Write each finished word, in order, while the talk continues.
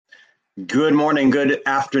Good morning, good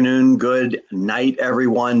afternoon, good night,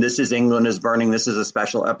 everyone. This is England is Burning. This is a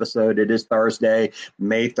special episode. It is Thursday,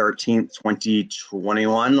 May 13th,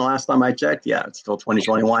 2021. The last time I checked, yeah, it's still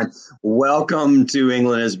 2021. Welcome to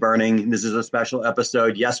England is Burning. This is a special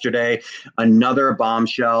episode. Yesterday, another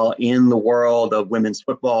bombshell in the world of women's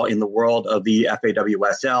football, in the world of the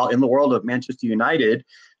FAWSL, in the world of Manchester United.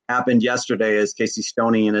 Happened yesterday as Casey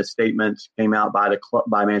Stoney in a statement came out by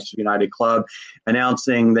Manchester United Club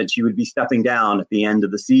announcing that she would be stepping down at the end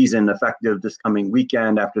of the season, effective this coming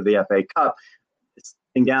weekend after the FA Cup.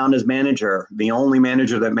 Stepping down as manager, the only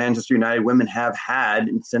manager that Manchester United women have had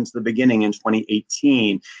since the beginning in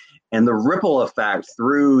 2018. And the ripple effect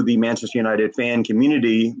through the Manchester United fan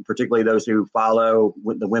community, particularly those who follow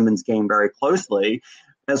the women's game very closely,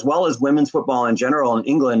 as well as women's football in general in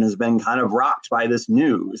England, has been kind of rocked by this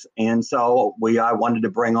news. And so I wanted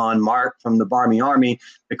to bring on Mark from the Barmy Army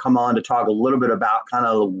to come on to talk a little bit about kind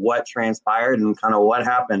of what transpired and kind of what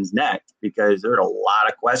happens next, because there are a lot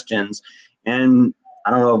of questions. And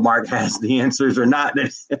I don't know if Mark has the answers or not,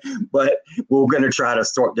 but we're going to try to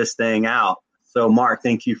sort this thing out. So, Mark,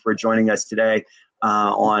 thank you for joining us today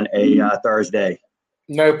on a Thursday.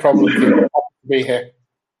 No problem. Happy to be here.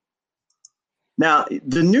 Now,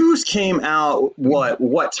 the news came out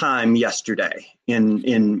what time yesterday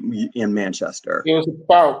in Manchester? It was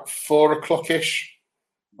about 4:00-ish.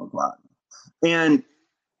 And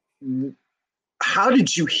how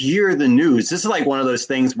did you hear the news? This is like one of those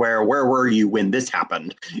things where were you when this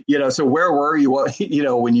happened? So where were you,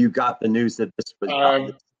 when you got the news that this was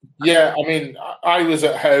happening? Yeah, I mean, I was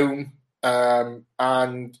at home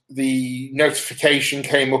and the notification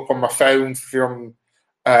came up on my phone from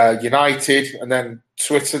United, and then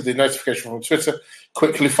Twitter, the notification from Twitter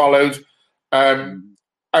quickly followed. And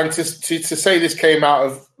to say this came out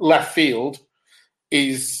of left field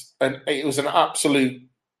it was an absolute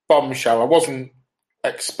bombshell. I wasn't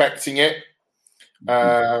expecting it.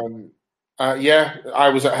 I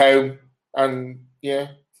was at home, and yeah.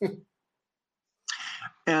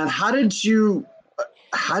 And how did you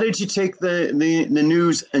take the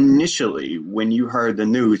news initially when you heard the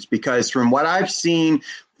news? Because from what I've seen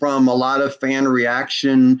from a lot of fan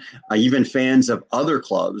reaction, even fans of other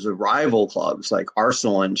clubs, of rival clubs like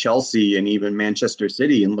Arsenal and Chelsea and even Manchester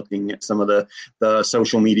City, and looking at some of the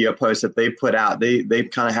social media posts that they put out, they've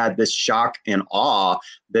kind of had this shock and awe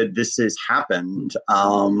that this has happened.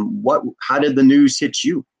 How did the news hit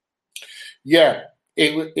you? Yeah,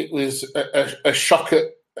 it was a shock.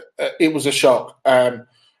 It was a shock.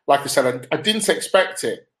 Like I said, I didn't expect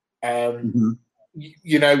it. You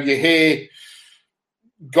hear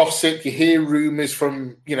gossip, you hear rumours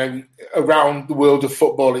from, around the world of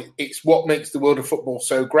football. It's what makes the world of football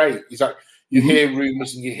so great. It's like you hear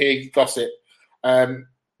rumours and you hear gossip,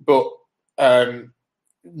 but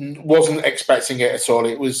wasn't expecting it at all.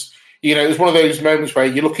 It was, it was one of those moments where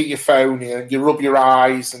you look at your phone, you rub your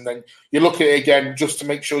eyes, and then you look at it again just to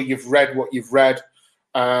make sure you've read what you've read.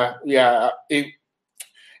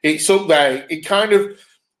 It's up there. It kind of,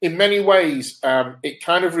 in many ways, it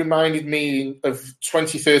kind of reminded me of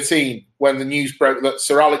 2013 when the news broke that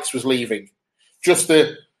Sir Alex was leaving. Just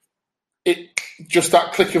that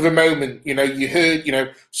click of a moment. You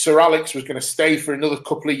heard, Sir Alex was going to stay for another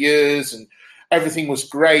couple of years, and everything was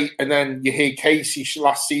great. And then you hear Casey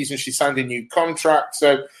last season, she signed a new contract.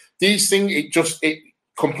 So these things, it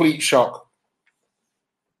complete shock.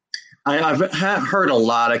 I've heard a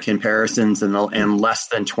lot of comparisons in less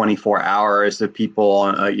than 24 hours of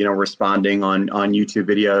people, responding on YouTube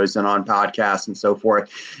videos and on podcasts and so forth,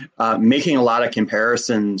 making a lot of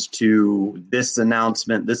comparisons to this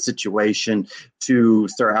announcement, this situation, to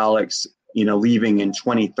Sir Alex, leaving in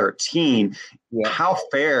 2013. Yeah. How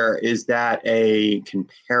fair is that a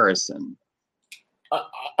comparison?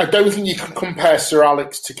 I don't think you can compare Sir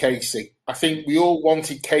Alex to Casey. I think we all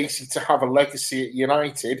wanted Casey to have a legacy at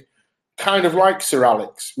United, kind of like Sir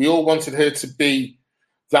Alex. We all wanted her to be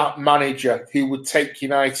that manager who would take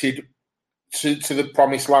United to the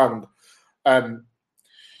promised land.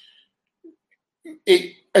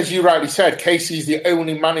 As you rightly said, Casey is the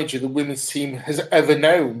only manager the women's team has ever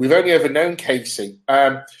known. We've only ever known Casey.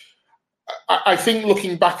 I think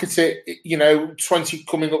looking back at it,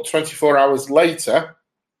 coming up 24 hours later,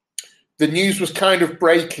 the news was kind of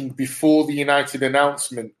breaking before the United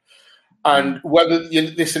announcement. And whether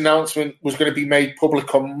this announcement was going to be made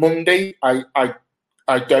public on Monday, I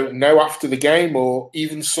don't know, after the game, or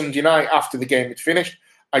even Sunday night after the game had finished.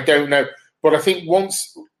 I don't know. But I think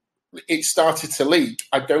once it started to leak,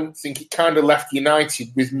 I don't think it kind of left United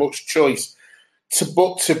with much choice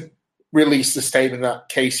to release the statement that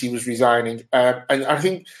Casey was resigning. And I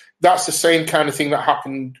think that's the same kind of thing that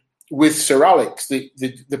happened with Sir Alex.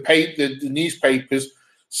 The newspapers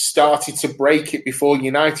started to break it before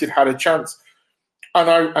United had a chance.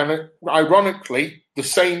 And ironically, the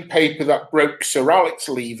same paper that broke Sir Alex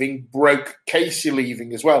leaving broke Casey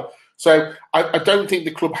leaving as well. So I don't think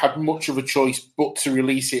the club had much of a choice but to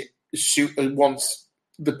release it once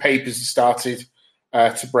the papers started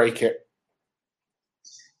to break it.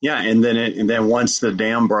 Yeah, and then once the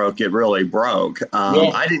dam broke, it really broke.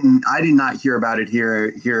 I did not hear about it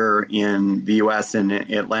here in the U.S. in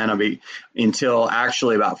Atlanta until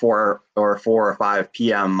actually about 4 or 5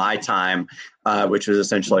 p.m. my time, which was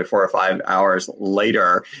essentially 4 or 5 hours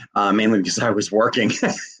later. Mainly because I was working.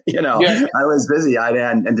 I was busy. I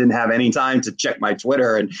didn't have any time to check my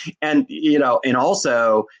Twitter and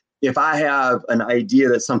also, if I have an idea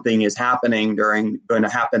that something is going to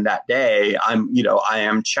happen that day, I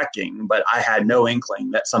am checking, but I had no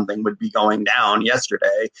inkling that something would be going down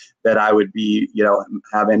yesterday that I would be,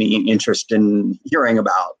 have any interest in hearing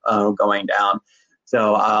about going down.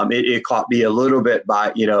 So it caught me a little bit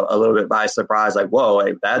by surprise, like,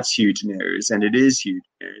 whoa, that's huge news. And it is huge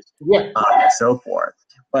news, and so forth.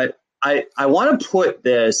 But I want to put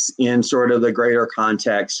this in sort of the greater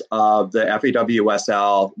context of the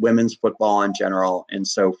FAWSL, women's football in general, and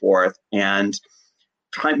so forth. And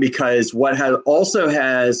because what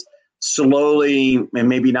has slowly, and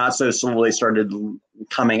maybe not so slowly, started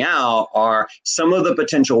coming out are some of the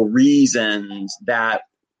potential reasons that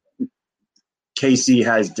Casey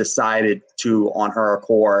has decided to, on her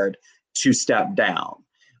accord, to step down.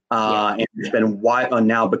 And it's been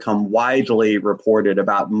now become widely reported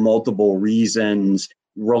about multiple reasons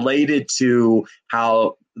related to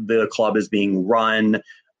how the club is being run,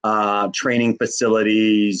 training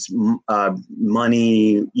facilities,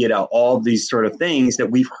 money, all these sort of things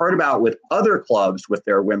that we've heard about with other clubs with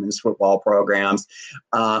their women's football programs,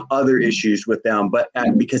 other issues with them. But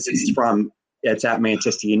because it's at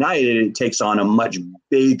Manchester United, it takes on a much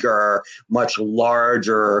bigger, much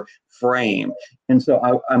larger frame. And so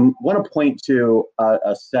I want to point to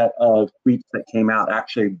a set of tweets that came out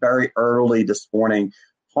actually very early this morning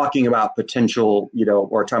talking about potential,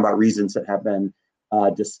 or talking about reasons that have been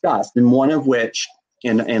discussed. And one of which,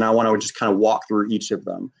 and I want to just kind of walk through each of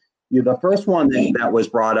them. The first one that was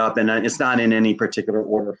brought up, and it's not in any particular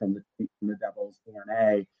order from the Devil's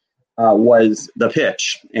DNA, was the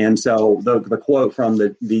pitch. And so the quote from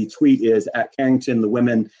the tweet is, "At Carrington, the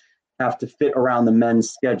women have to fit around the men's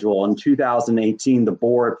schedule. In 2018, the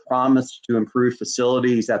board promised to improve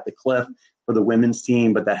facilities at the Cliff for the women's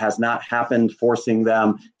team, but that has not happened, forcing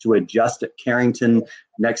them to adjust at Carrington.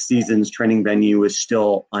 Next season's training venue is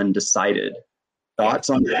still undecided." Thoughts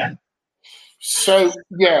on that? So,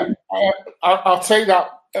 I'll take that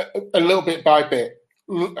a little bit by bit.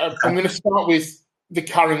 I'm going to start with the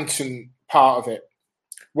Carrington part of it.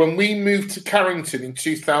 When we moved to Carrington in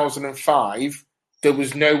 2005, there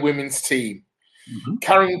was no women's team. Mm-hmm.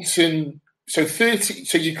 Carrington, so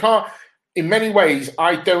you can't, in many ways,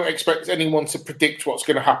 I don't expect anyone to predict what's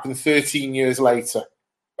going to happen 13 years later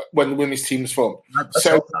when the women's team's formed.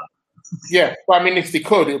 So, if they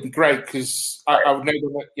could, it would be great because I would know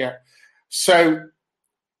them. Yeah. So,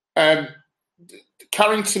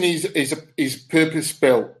 Carrington is purpose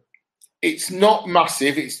built. It's not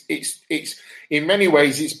massive. It's in many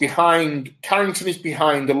ways it's behind. Carrington is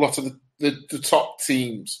behind a lot of the top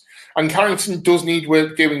teams, and Carrington does need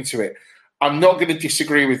work doing to it. I'm not going to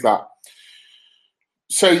disagree with that.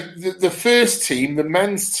 So the first team, the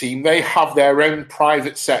men's team, they have their own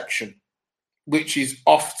private section, which is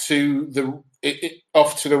off to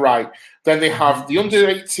the right. Then they have the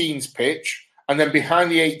under-18s pitch, and then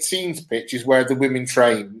behind the 18s pitch is where the women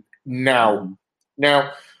train now.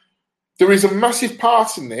 Now, there is a massive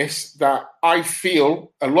part in this that I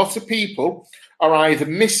feel a lot of people are either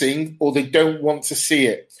missing or they don't want to see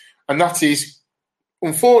it. And that is,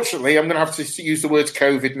 unfortunately, I'm going to have to use the words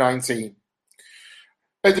COVID-19.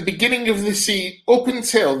 At the beginning of the season, up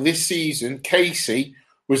until this season, Casey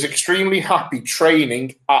was extremely happy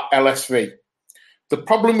training at LSV. The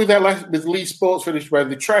problem with Leeds Sports Village where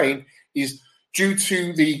they train is due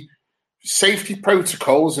to the safety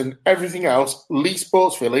protocols and everything else, Leeds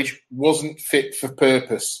Sports Village wasn't fit for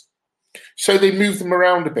purpose. So they moved them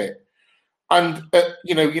around a bit. And,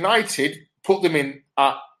 United put them in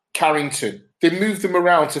at Carrington. They moved them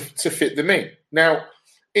around to fit them in. Now,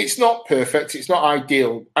 it's not perfect. It's not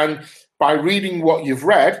ideal. And by reading what you've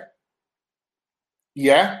read,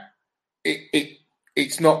 it's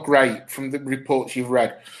not great from the reports you've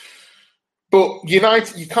read. But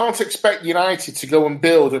United, you can't expect United to go and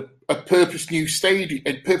build a purpose new stadium,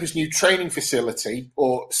 a purpose new training facility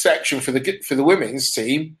or section for the women's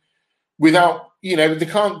team without they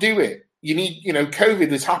can't do it. You need,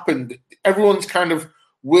 COVID has happened. Everyone's kind of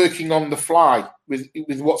working on the fly with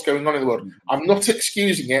what's going on in the world. I'm not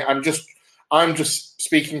excusing it. I'm just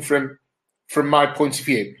speaking from my point of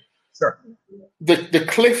view. Sure. The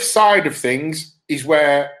Cliff side of things is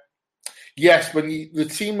where, yes, when the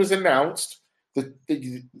team was announced,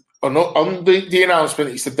 on the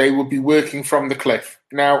announcement, it said they would be working from the Cliff.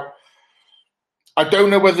 Now, I don't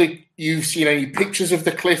know whether you've seen any pictures of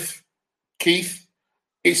the Cliff, Keith.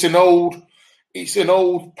 It's an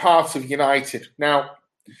old part of United. Now,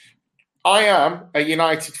 I am a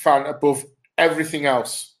United fan above everything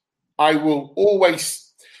else. I will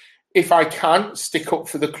always, if I can, stick up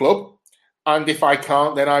for the club. And if I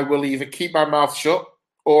can't, then I will either keep my mouth shut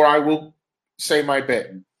or I will say my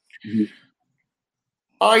bit. Mm-hmm.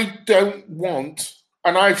 I don't want,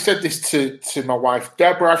 and I've said this to my wife,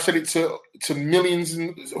 Deborah, I've said it to millions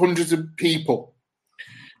and hundreds of people.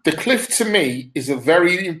 The Cliff, to me, is a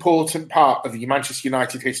very important part of Manchester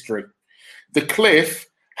United history. The Cliff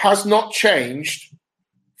has not changed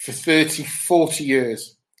for 30, 40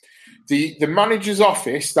 years. The manager's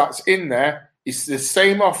office that's in there is the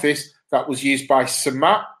same office that was used by Sir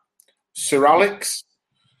Matt, Sir Alex,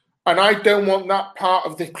 and I don't want that part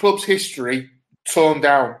of the club's history torn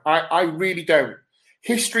down. I really don't.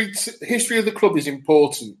 History of the club is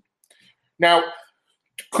important. Now,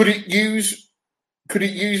 could it use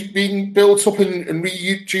being built up and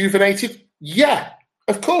rejuvenated? Yeah,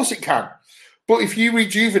 of course it can. But if you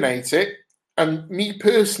rejuvenate it, and me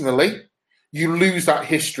personally, you lose that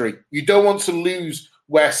history. You don't want to lose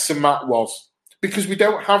where Sir Matt was, because we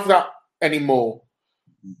don't have that anymore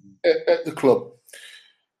at the club.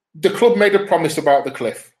 The club made a promise about the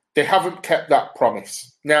Cliff. They haven't kept that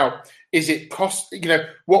promise. Now, is it cost?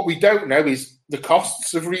 What we don't know is the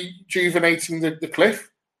costs of rejuvenating the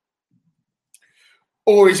Cliff,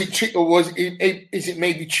 or is it cheap? Or is it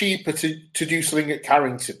maybe cheaper to do something at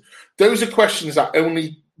Carrington? Those are questions that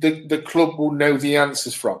only the club will know the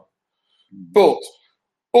answers from. But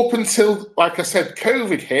up until, like I said,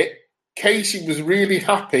 COVID hit, Casey was really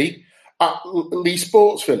happy at Leigh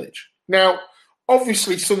Sports Village. Now,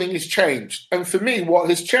 obviously, something has changed. And for me, what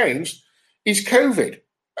has changed is COVID.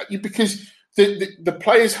 Because the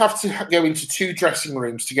players have to go into 2 dressing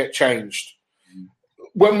rooms to get changed.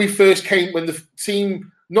 When we first came, when the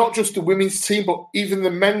team, not just the women's team, but even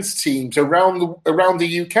the men's teams around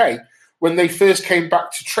the UK, when they first came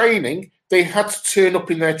back to training, they had to turn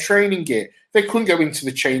up in their training gear. They couldn't go into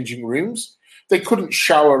the changing rooms. They couldn't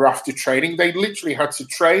shower after training. They literally had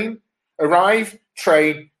to arrive,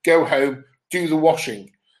 train, go home, do the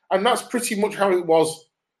washing. And that's pretty much how it was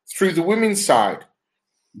through the women's side.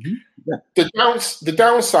 Mm-hmm. Yeah. The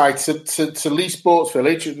downside to Leigh Sports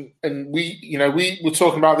Village, and we were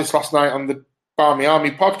talking about this last night on the Barmy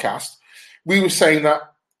Army podcast. We were saying that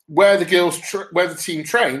where the team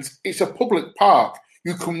trains, it's a public park.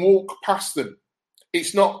 You can walk past them.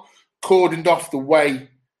 It's not cordoned off the way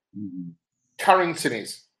Carrington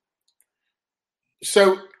is.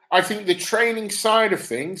 So I think the training side of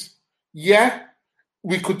things, yeah,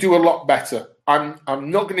 we could do a lot better. I'm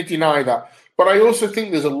not going to deny that. But I also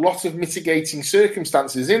think there's a lot of mitigating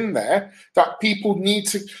circumstances in there that people need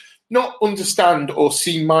to not understand or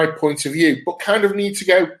see my point of view, but kind of need to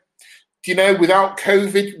go, without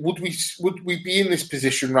COVID, would we be in this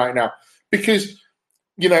position right now? Because,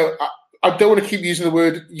 I don't want to keep using the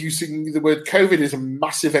word COVID as a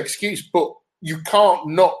massive excuse, but you can't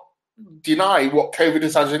not deny what COVID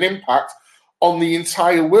has an impact on the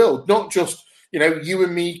entire world. Not just, you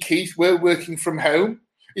and me, Keith, we're working from home.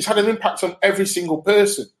 It's had an impact on every single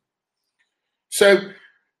person. So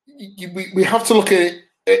we have to look at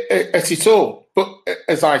it all. But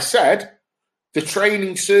as I said, the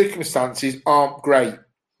training circumstances aren't great.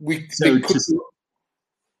 I'm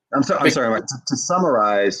sorry, Mike. To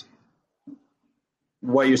summarize,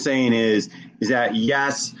 what you're saying is that,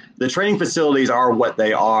 yes, the training facilities are what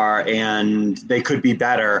they are and they could be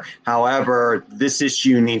better. However, this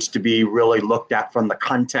issue needs to be really looked at from the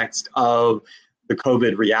context of the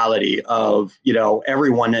COVID reality of,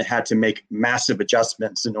 everyone had to make massive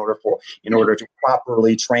adjustments in order to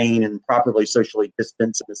properly train and properly socially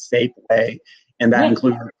distance in a safe way. And that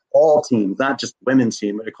included all teams, not just women's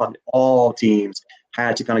team, but all teams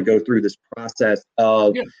had to kind of go through this process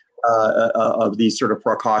of these sort of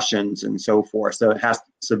precautions and so forth.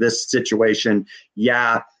 So this situation,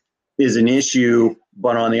 is an issue,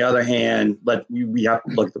 but on the other hand, we have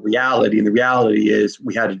to look at the reality, and the reality is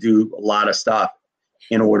we had to do a lot of stuff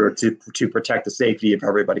in order to protect the safety of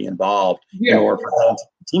everybody involved, in order for them to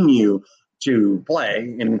continue to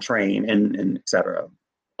play and train and et cetera.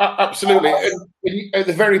 Absolutely. At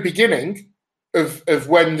the very beginning, of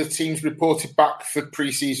when the teams reported back for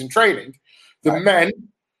pre-season training, the men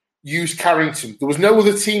used Carrington. There was no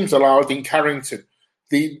other teams allowed in Carrington.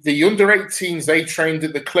 The under-18s, they trained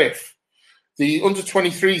at the Cliff. The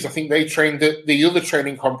under-23s, I think they trained at the other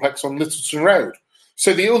training complex on Littleton Road.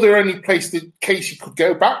 So the only place that Casey could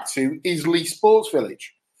go back to is Leigh Sports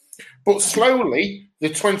Village. But slowly, the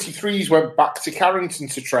 23s went back to Carrington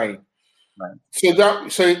to train. Right.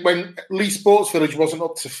 So when Leigh Sports Village wasn't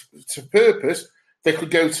up to purpose, they could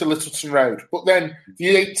go to Littleton Road. But then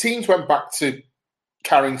the 18s went back to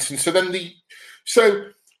Carrington. So then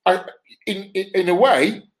in a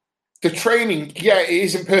way, the training, it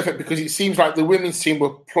isn't perfect because it seems like the women's team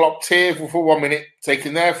were plopped here for 1 minute,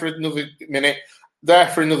 taken there for another minute, there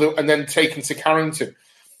for another, and then taken to Carrington.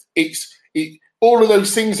 All of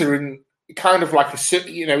those things are in kind of like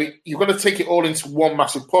you've got to take it all into one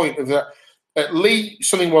massive point of that. At Leigh,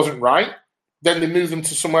 something wasn't right. Then they moved them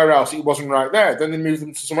to somewhere else. It wasn't right there. Then they moved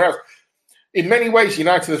them to somewhere else. In many ways,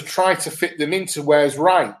 United have tried to fit them into where's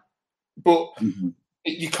right, but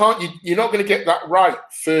you can't. You're not going to get that right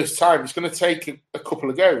first time. It's going to take a couple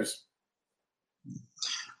of goes.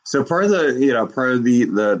 So per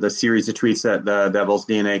the series of tweets that the Devils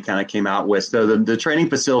DNA kind of came out with, so the training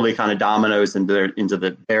facility kind of dominoes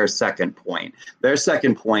into their second point. Their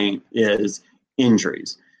second point is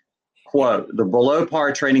injuries. Quote, the below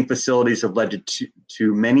par training facilities have led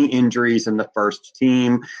to many injuries in the first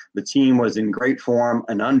team. The team was in great form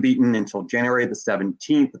and unbeaten until January the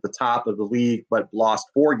 17th at the top of the league, but lost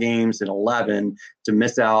 4 games in 11 to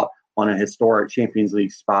miss out on a historic Champions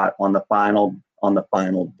League spot on the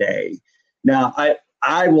final day. Now,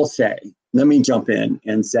 I will say, let me jump in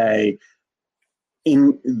and say,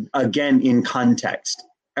 in context,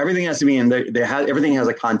 everything has to be everything has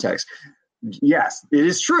a context. Yes, it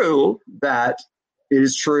is true that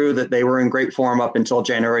they were in great form up until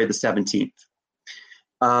January the 17th.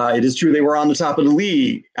 It is true they were on the top of the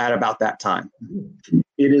league at about that time.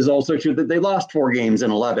 It is also true that they lost 4 games in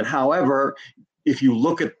 11. However, if you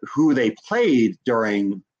look at who they played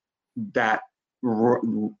during that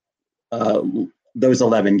those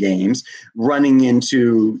 11 games, running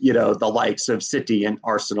into the likes of City and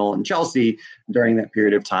Arsenal and Chelsea during that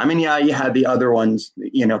period of time, and you had the other ones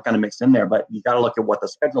kind of mixed in there, but you got to look at what the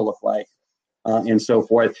schedule looked like and so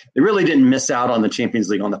forth. They really didn't miss out on the Champions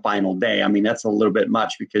League on the final day. I mean, that's a little bit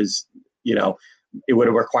much because it would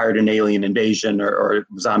have required an alien invasion or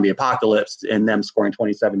zombie apocalypse and them scoring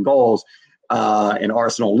 27 goals and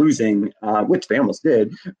Arsenal losing, which they almost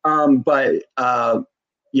did, but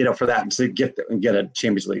for that to get a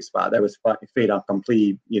Champions League spot, that was fait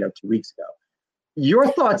accompli, 2 weeks ago.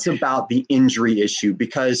 Your thoughts about the injury issue,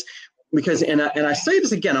 because and I say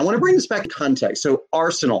this again, I want to bring this back in context. So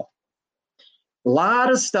Arsenal, a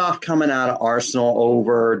lot of stuff coming out of Arsenal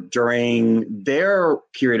over during their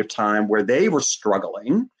period of time where they were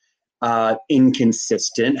struggling,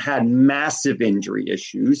 inconsistent, had massive injury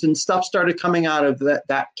issues, and stuff started coming out of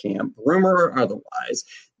that camp, rumor or otherwise,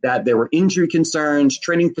 that there were injury concerns,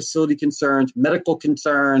 training facility concerns, medical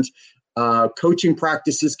concerns, coaching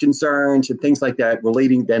practices concerns, and things like that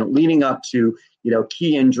leading up to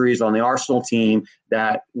key injuries on the Arsenal team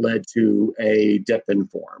that led to a dip in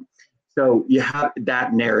form. So you have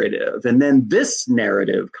that narrative. And then this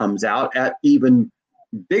narrative comes out at even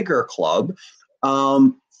bigger club.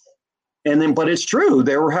 But it's true,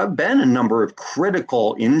 there have been a number of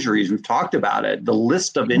critical injuries. We've talked about it. The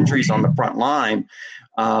list of injuries on the front line,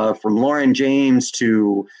 from Lauren James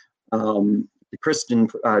to Kristen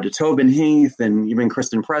to Tobin Heath, and even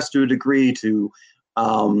Kristen Press to a degree, to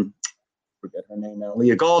forget her name now,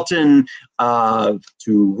 Leah Galton,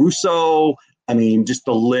 to Russo. I mean, just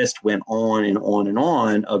the list went on and on and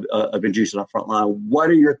on of injuries on the front line. What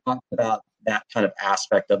are your thoughts about that kind of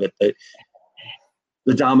aspect of it? That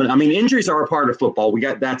the dominant, I mean, injuries are a part of football.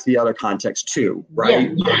 That's the other context too,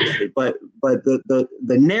 right? Yeah. But the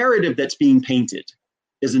narrative that's being painted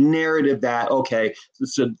is a narrative that, okay,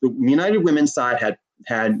 so the United Women's side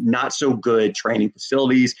had not so good training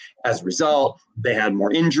facilities. As a result, they had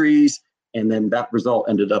more injuries, and then that result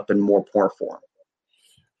ended up in more poor form.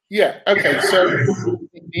 Yeah, okay, so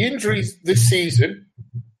the injuries this season,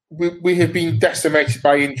 we have been decimated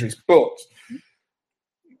by injuries, but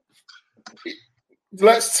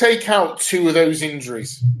let's take out 2 of those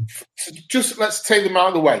injuries. Just let's take them out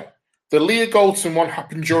of the way. The Leah Galton one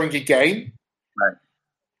happened during a game. Right.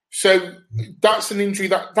 So that's an injury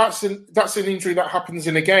that's an injury that happens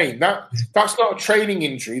in a game. That's not a training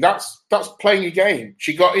injury. That's playing a game.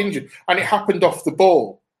 She got injured and it happened off the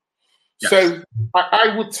ball. Yes. So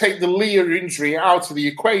I would take the Leah injury out of the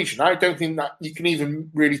equation. I don't think that you can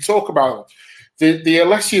even really talk about it. The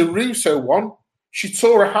Alessia Russo one, she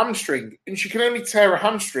tore a hamstring, and she can only tear a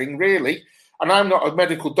hamstring, really, and I'm not a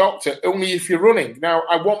medical doctor, only if you're running. Now,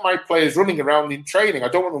 I want my players running around in training. I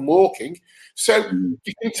don't want them walking. So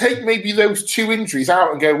you can take maybe those 2 injuries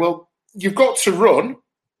out and go, well, you've got to run,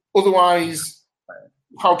 otherwise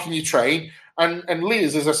how can you train? And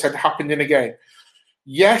Leah's, as I said, happened in a game.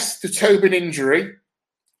 Yes, the Tobin injury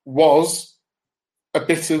was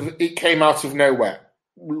it came out of nowhere.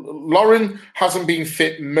 Lauren hasn't been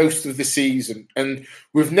fit most of the season, and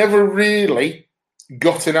we've never really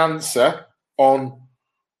got an answer on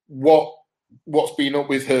what's been up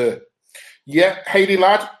with her. Yeah, Hayley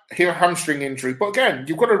Ladd, her hamstring injury. But again,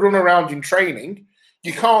 you've got to run around in training.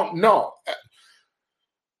 You can't not.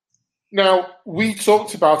 Now, we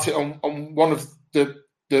talked about it on one of the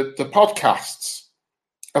podcasts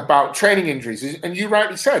about training injuries. And you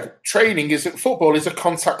rightly said, football is a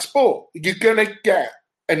contact sport. You're going to get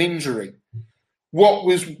an injury. What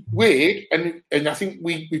was weird, and I think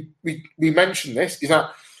we mentioned this, is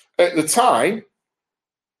that at the time,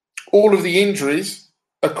 all of the injuries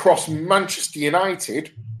across Manchester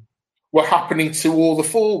United were happening to all the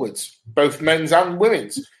forwards, both men's and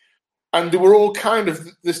women's. And they were all kind of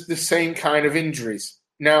the same kind of injuries.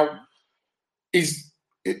 Now, the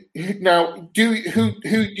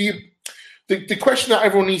question that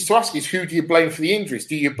everyone needs to ask is, who do you blame for the injuries?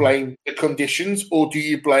 Do you blame the conditions, or do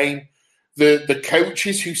you blame the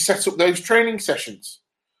coaches who set up those training sessions?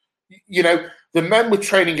 You know, the men were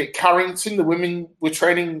training at Carrington, the women were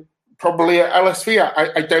training probably at LSV.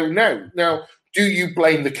 I don't know. Now, do you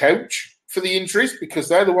blame the coach for the injuries? Because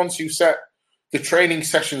they're the ones who set the training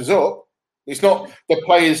sessions up. It's not the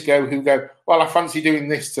players who go, well, I fancy doing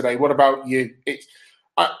this today. What about you?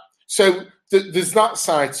 There's that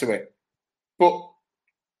side to it. But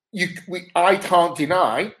I can't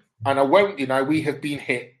deny, and I won't deny, we have been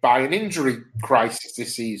hit by an injury crisis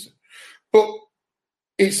this season. But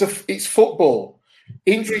it's football.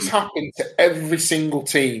 Injuries happen to every single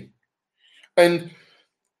team. And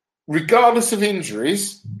regardless of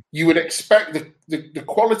injuries, you would expect the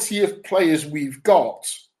quality of players we've got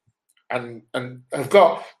and have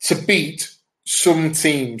got to beat some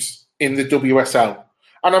teams in the WSL.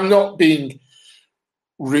 And I'm not going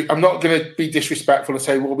to be disrespectful and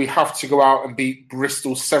say, well, we have to go out and beat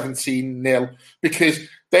Bristol 17-0, because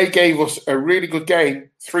they gave us a really good game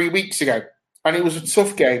 3 weeks ago, and it was a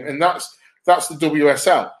tough game, and that's the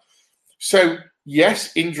WSL. So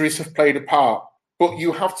yes, injuries have played a part, but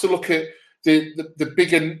you have to look at the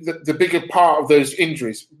bigger part of those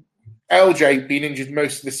injuries. LJ being injured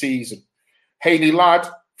most of the season. Hayley Ladd,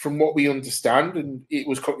 from what we understand, and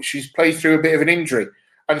she's played through a bit of an injury,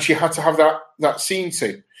 and she had to have that seen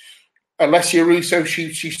to. Alessia Russo,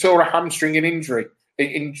 she saw a hamstring in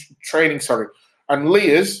training, and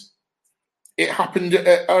Leah's, it happened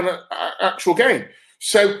on an actual game.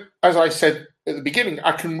 So, as I said at the beginning,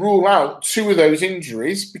 I can rule out 2 of those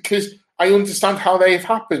injuries because I understand how they have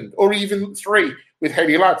happened, or even 3 with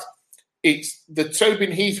Hayley Ladd. It's the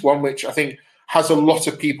Tobin Heath one, which I think has a lot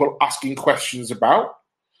of people asking questions about,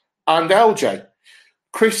 and LJ.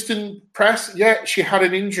 Kristen Press, yeah, she had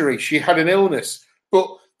an injury. She had an illness. But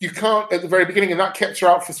you can't, at the very beginning, and that kept her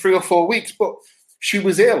out for 3 or 4 weeks, but she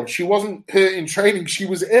was ill. She wasn't hurt in training. She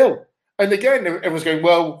was ill. And again, everyone's going,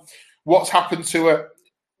 well, what's happened to her?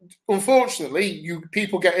 Unfortunately,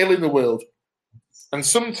 people get ill in the world. And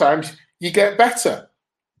sometimes you get better.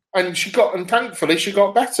 And thankfully, she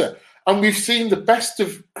got better. And we've seen the best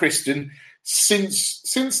of Kristen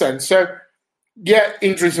since then. So, yeah,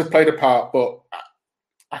 injuries have played a part, but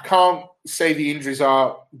I can't say the injuries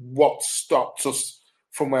are what stopped us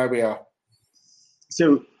from where we are.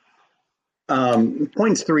 So,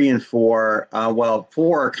 points 3 and 4. 4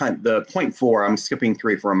 are the point 4. I'm skipping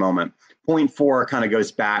 3 for a moment. Point 4 kind of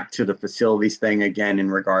goes back to the facilities thing again in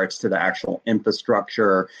regards to the actual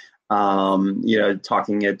infrastructure. It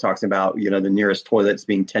talks about, the nearest toilets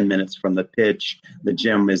being 10 minutes from the pitch. The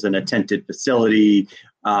gym is an tented facility,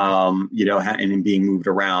 and being moved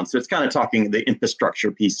around. So it's kind of talking, the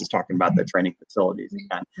infrastructure piece is talking about the training facilities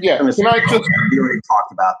again. Yeah. We already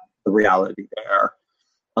talked about the reality there,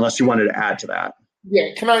 unless you wanted to add to that.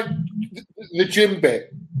 Yeah. The gym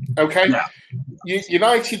bit. Okay. Yeah.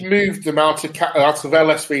 United moved them out of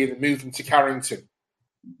LSV and moved them to Carrington.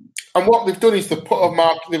 And what they've done is they've put a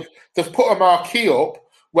marquee up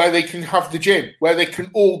where they can have the gym, where they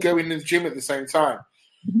can all go in the gym at the same time.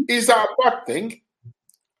 Is that a bad thing?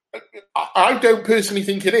 I don't personally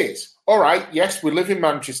think it is. All right, yes, we live in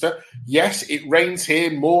Manchester. Yes, it rains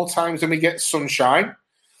here more times than we get sunshine.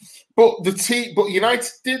 But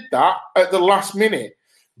United did that at the last minute.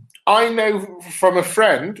 I know from a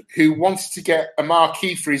friend who wanted to get a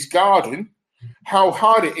marquee for his garden, how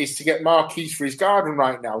hard it is to get marquees for his garden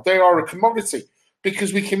right now. They are a commodity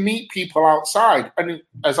because we can meet people outside. And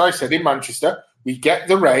as I said, in Manchester, we get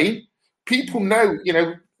the rain. People know,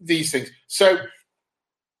 these things. So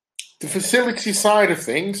the facility side of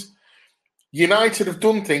things, United have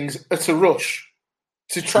done things at a rush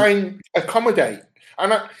to try and accommodate.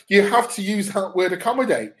 And you have to use that word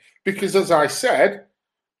accommodate because, as I said,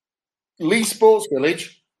 Leigh Sports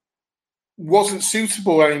Village wasn't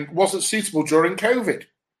suitable during COVID.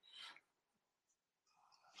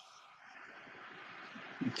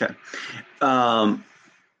 Okay.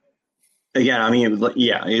 Again, I mean,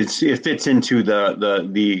 yeah, it fits into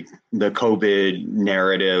the COVID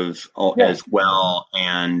narrative as well,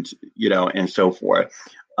 and and so forth.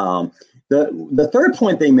 The third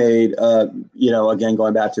point they made, again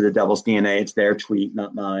going back to the Devil's DNA, it's their tweet,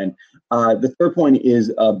 not mine. The third point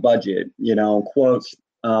is budget. Quotes: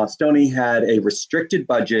 Stoney had a restricted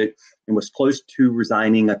budget and was close to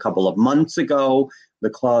resigning a couple of months ago. The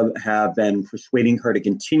club have been persuading her to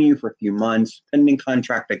continue for a few months, pending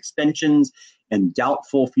contract extensions and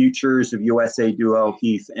doubtful futures of USA duo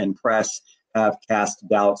Heath and Press have cast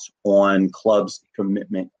doubts on club's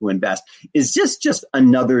commitment to invest. Is this just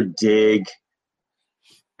another dig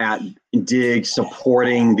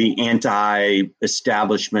supporting the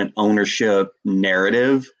anti-establishment ownership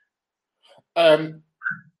narrative?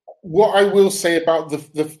 What I will say about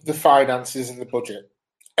the finances and the budget.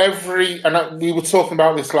 We were talking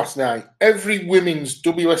about this last night. Every women's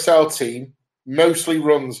WSL team mostly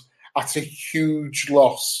runs at a huge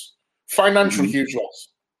loss, financial huge loss.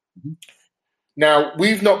 Mm-hmm. Now,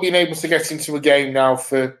 we've not been able to get into a game now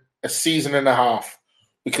for a season and a half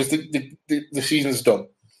because the season's done.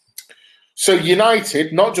 So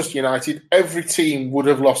United, not just United, every team would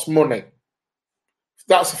have lost money.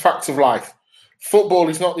 That's a fact of life. Football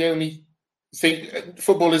is not the only thing.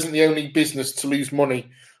 Football isn't the only business to lose money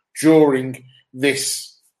during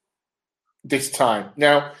this time.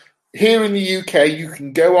 Now, here in the UK, you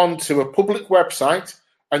can go onto a public website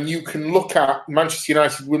and you can look at Manchester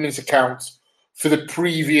United women's accounts for the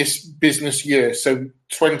previous business year. So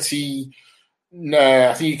I think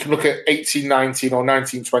you can look at 18-19 or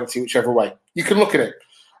 19-20, whichever way. You can look at it.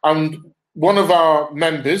 And one of our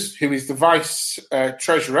members, who is the vice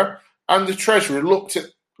treasurer, and the treasurer looked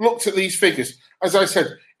at these figures. As I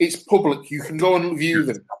said, it's public. You can go and view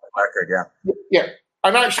them. Record, yeah.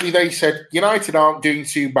 And actually, they said United aren't doing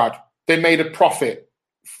too bad. They made a profit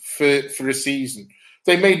for a season.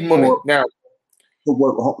 They made money. Now,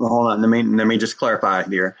 hold on. Let me just clarify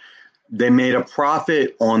here. They made a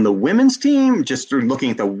profit on the women's team, just through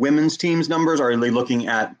looking at the women's team's numbers, or are they looking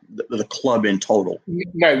at the club in total?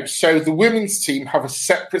 No. So the women's team have a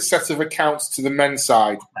separate set of accounts to the men's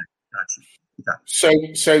side. Gotcha.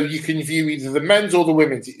 So you can view either the men's or the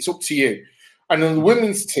women's. It's up to you. And then the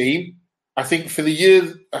women's team, I think for the year,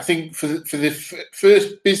 for the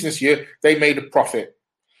first business year, they made a profit.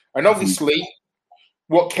 And obviously,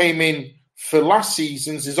 what came in for last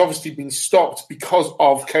season's has obviously been stopped because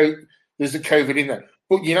of COVID. There's a COVID in there.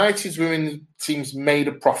 But United's women's teams made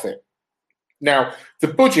a profit. Now, the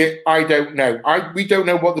budget, I don't know. We don't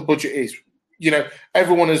know what the budget is.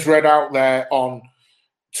 Everyone has read out there on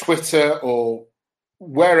Twitter or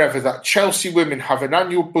wherever that Chelsea women have an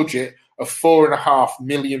annual budget of £4.5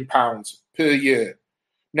 million per year.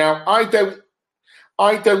 Now, I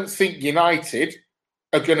don't think United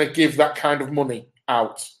are going to give that kind of money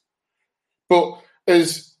out. But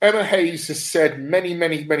as Emma Hayes has said many,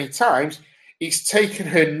 many, many times, it's taken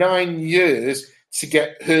her 9 years to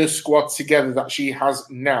get her squad together that she has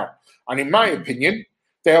now. And in my opinion,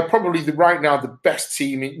 they are probably right now the best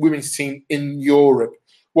women's team in Europe.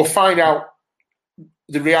 We'll find out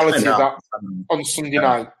the reality of that on Sunday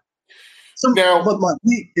night. So now,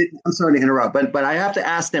 I'm sorry to interrupt, but I have to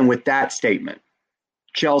ask them with that statement,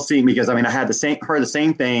 Chelsea, because I had heard the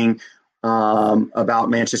same thing about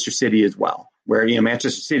Manchester City as well, where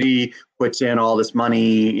Manchester City puts in all this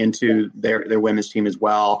money into their women's team as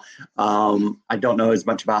well. I don't know as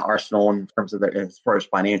much about Arsenal in terms of as far as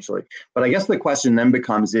financially, but I guess the question then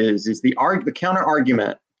becomes is the counter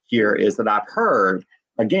argument here is that I've heard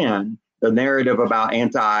again the narrative about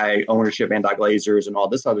anti-ownership, anti-Glazers, and all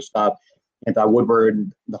this other stuff,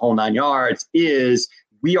 anti-Woodward, the whole 9 yards, is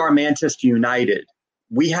we are Manchester United.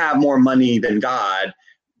 We have more money than God.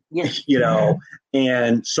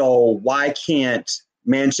 And so why can't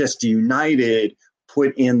Manchester United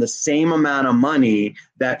put in the same amount of money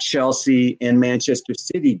that Chelsea and Manchester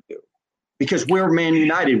City do? Because we're Man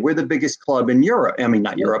United. We're the biggest club in Europe. I mean,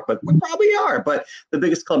 not Europe, but we probably are. But the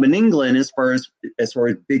biggest club in England as far as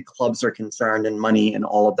big clubs are concerned and money and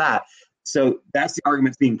all of that. So that's the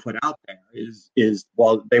argument being put out there is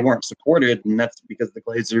well, they weren't supported, and that's because the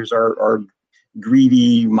Glazers are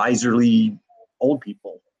greedy, miserly old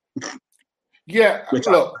people. Yeah, Which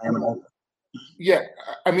look. I am. Yeah,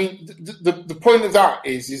 I mean, the point of that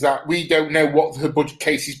is that we don't know what her budget,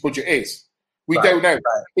 Casey's budget is. We don't know.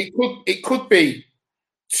 Right. It could be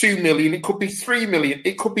 2 million. It could be 3 million.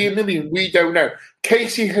 It could be $1 million. We don't know.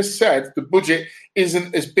 Casey has said the budget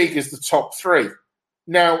isn't as big as the top three.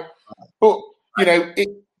 Now, but you know,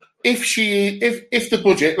 if the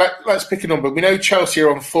budget, let's pick a number. We know Chelsea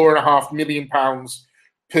are on £4.5 million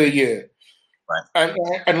per year. Right.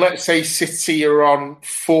 And let's say City are on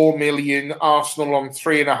 4 million, Arsenal on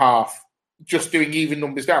 3.5, just doing even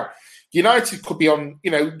numbers down. United could be on,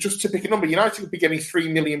 just to pick a number, United could be getting £3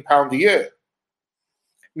 million a year.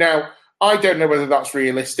 Now, I don't know whether that's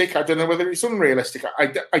realistic. I don't know whether it's unrealistic.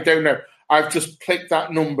 I don't know. I've just picked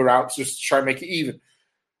that number out just to try and make it even.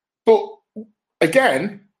 But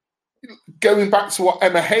again, going back to what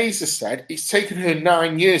Emma Hayes has said, it's taken her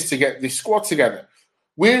 9 years to get this squad together.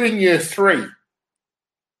 We're in year 3.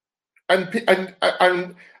 And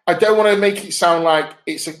I don't want to make it sound like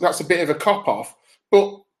that's a bit of a cop-off,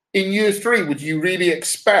 but in year 3, would you really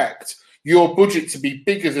expect your budget to be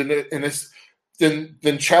bigger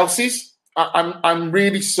than Chelsea's? I'm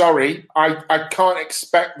really sorry. I can't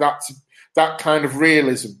expect that kind of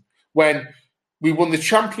realism when we won the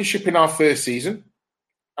championship in our first season,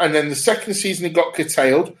 and then the second season it got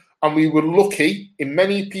curtailed, and we were lucky, in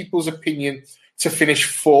many people's opinion, to finish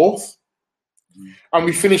 4th. And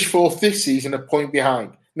we finished 4th this season, a point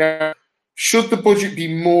behind. Now, should the budget be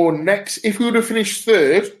more next? If we would have finished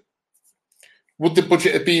 3rd, would the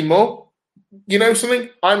budget have been more? You know something?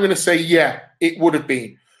 I'm going to say, yeah, it would have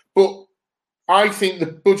been. But I think the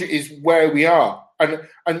budget is where we are. And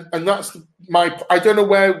that's I don't know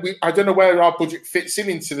where our budget fits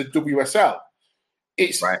into the WSL.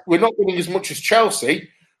 It's right. We're not getting as much as Chelsea,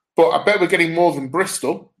 but I bet we're getting more than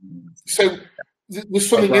Bristol. So there's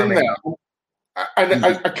something in there. And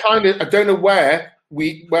I don't know where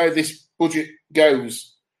this budget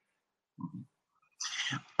goes.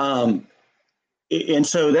 And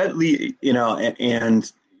so that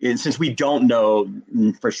and since we don't know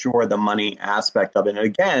for sure the money aspect of it, and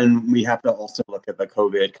again, we have to also look at the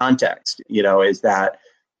COVID context. Is that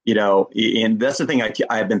and that's the thing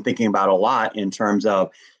I've been thinking about a lot in terms of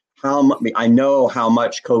I know how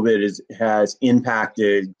much COVID has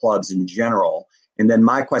impacted clubs in general. And then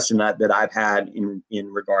my question that I've had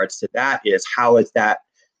in regards to that is, how has that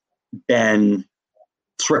been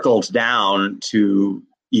trickled down to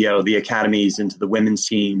the academies and to the women's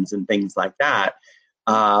teams and things like that,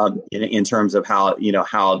 in terms of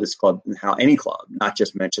how this club, how any club, not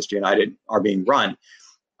just Manchester United, are being run,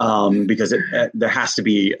 because there has to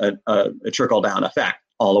be a trickle down effect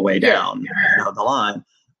all the way down the line,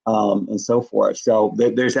 and so forth. So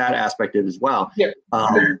there's that aspect of it as well. Yeah.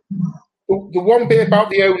 The one bit about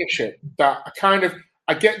the ownership that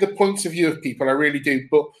I get the points of view of people, I really do.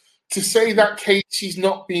 But to say that Casey's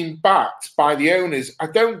not being backed by the owners, I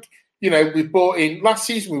don't. Last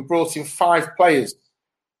season we brought in 5 players.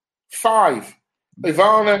 5.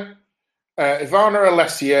 Ivana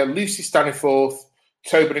Alessia, Lucy Staniforth,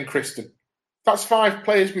 Tobin and Kristen. That's 5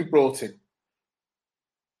 players we brought in.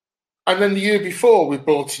 And then the year before we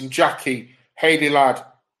brought in Jackie, Hayley Ladd,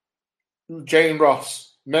 Jane Ross,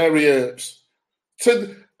 Mary Earps.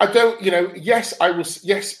 So I don't, yes, I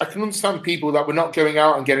can understand people that were not going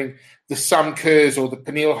out and getting the Sam Kerrs or the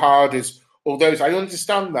Pernille Harders or those. I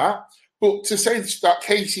understand that. But to say that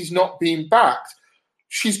Casey's not being backed,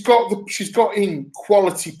 she's got in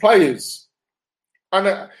quality players.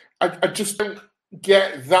 And I just don't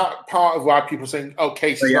get that part of why people are saying, oh,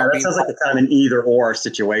 Casey's not being that sounds like a kind of an either or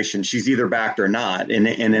situation. She's either backed or not. And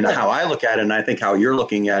how I look at it, and I think how you're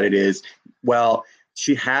looking at it is, well,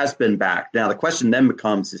 she has been backed. Now the question then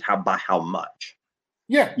becomes is by how much?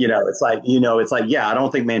 Yeah. It's like, I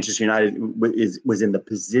don't think Manchester United was in the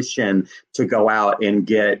position to go out and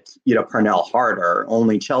get, Pernille Harder.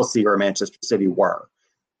 Only Chelsea or Manchester City were.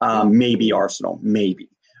 Maybe Arsenal, maybe.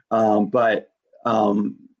 But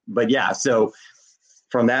yeah, so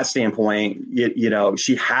from that standpoint,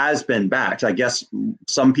 she has been backed. I guess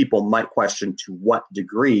some people might question to what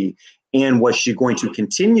degree, and was she going to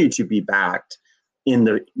continue to be backed in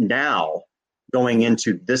the now going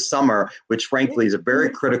into this summer, which frankly is a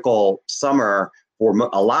very critical summer for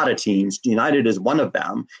a lot of teams. United is one of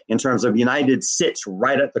them, in terms of United sits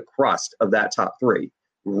right at the crust of that top 3,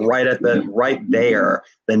 right there.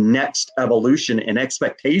 The next evolution and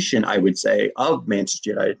expectation, I would say, of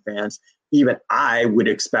Manchester United fans, even I would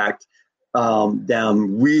expect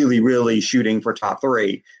them really, really shooting for top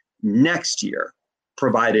 3. next year,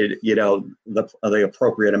 provided, the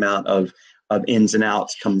appropriate amount of ins and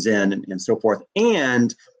outs comes in and so forth.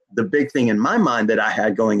 And the big thing in my mind that I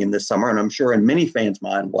had going in this summer, and I'm sure in many fans'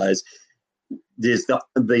 mind, was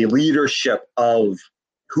the leadership of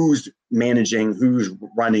who's managing, who's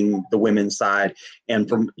running the women's side. And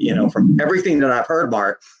from everything that I've heard,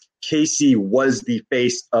 Mark, Casey was the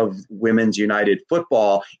face of Women's United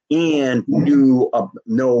football and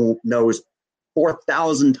knows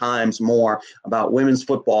 4,000 times more about women's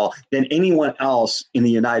football than anyone else in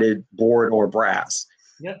the United board or brass.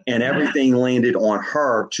 Yep. And everything landed on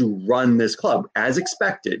her to run this club. As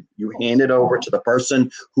expected, you hand it over to the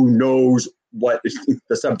person who knows what is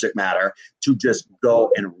the subject matter to just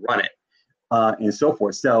go and run it, and so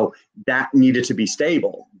forth. So that needed to be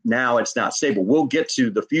stable. Now it's not stable. We'll get to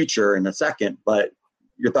the future in a second, but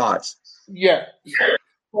your thoughts? Yeah.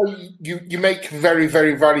 Well, you make a very,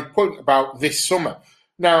 very valid point about this summer.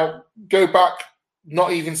 Now, go back,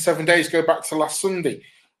 not even 7 days, go back to last Sunday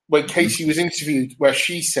when Casey was interviewed, where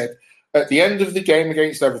she said at the end of the game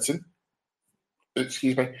against Everton,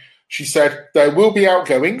 she said, there will be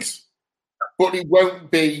outgoings, but it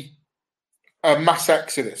won't be a mass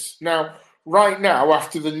exodus. Now, right now,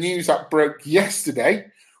 after the news that broke yesterday,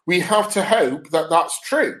 we have to hope that that's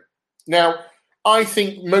true. Now, I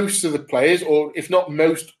think most of the players, or if not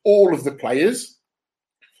most, all of the players,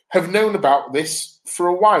 have known about this for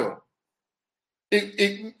a while.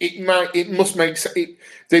 It must make sense.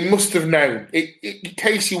 They must have known.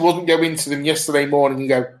 Casey wouldn't go into them yesterday morning and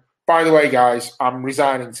go, by the way, guys, I'm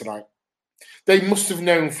resigning tonight. They must have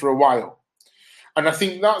known for a while. And I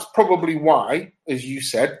think that's probably why, as you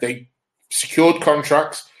said, they secured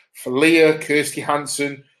contracts for Leah, Kirsty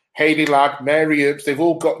Hansen, Hayley Ladd, Mary Earps. They've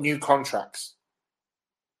all got new contracts.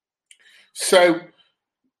 So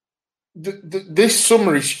this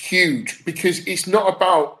summer is huge because it's not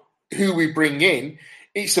about who we bring in.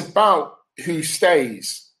 It's about who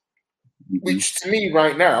stays, which to me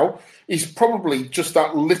right now is probably just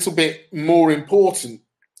that little bit more important.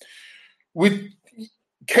 With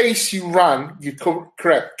Casey ran, you're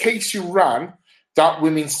correct, Casey ran that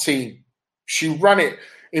women's team. She ran it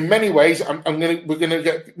in many ways. We're gonna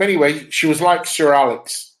get many ways. She was like Sir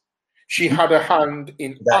Alex. She had a hand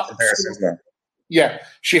in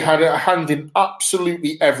she had a hand in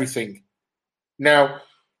absolutely everything. Now,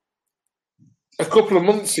 a couple of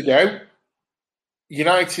months ago,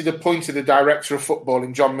 United appointed a director of football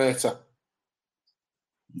in John Murtagh.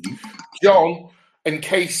 John and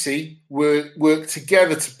Casey worked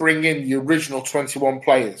together to bring in the original 21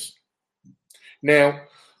 players. Now,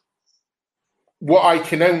 what I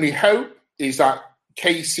can only hope is that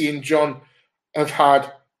Casey and John have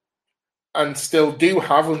had and still do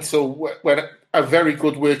have until when a very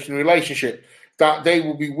good working relationship, that they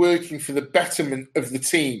will be working for the betterment of the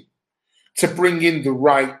team to bring in the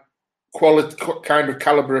right quality kind of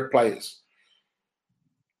caliber of players.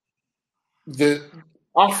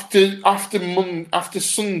 After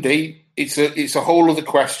Sunday, it's a whole other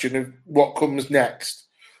question of what comes next.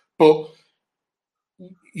 But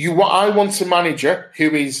I want a manager who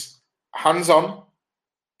is hands-on,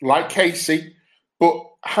 like Casey, but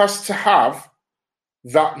has to have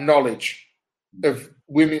that knowledge of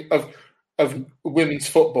women of women's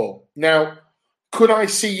football. Now, could I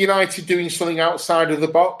see United doing something outside of the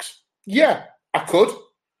box? Yeah, I could.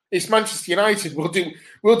 It's Manchester United.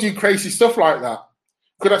 We'll do crazy stuff like that.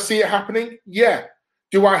 Could I see it happening? Yeah.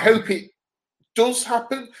 Do I hope it does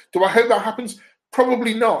happen? Do I hope that happens?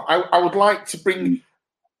 Probably not. I would like to bring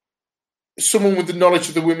someone with the knowledge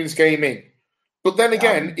of the women's game in. But then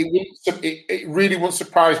again, it really won't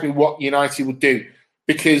surprise me what United would do,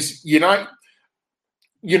 because United,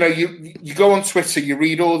 you go on Twitter, you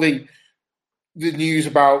read all the news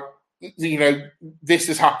about, this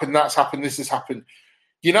has happened, that's happened, this has happened.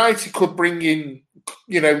 United could bring in,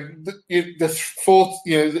 the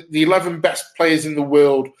 11 best players in the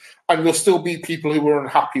world, and there'll still be people who are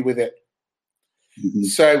unhappy with it. Mm-hmm.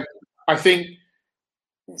 So I think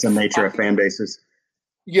it's the nature of fan bases.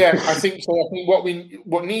 Yeah, I think so. I think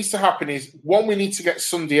what needs to happen is, one, we need to get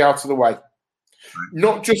Sunday out of the way,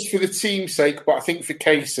 not just for the team's sake, but I think for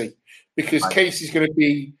Casey, because Casey's going to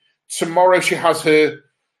be tomorrow. She has her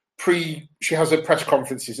press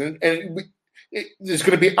conferences, and there's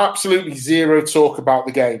going to be absolutely zero talk about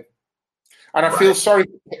the game. And I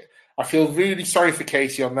feel really sorry for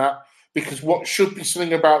Casey on that, because what should be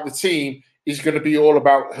something about the team is going to be all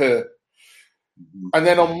about her. Mm-hmm. And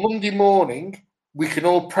then on Monday morning, we can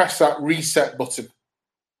all press that reset button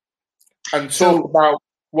and talk about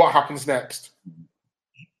what happens next.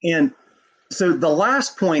 And So the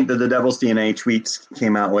last point that the Devil's DNA tweets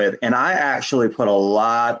came out with, and I actually put a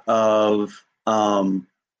lot of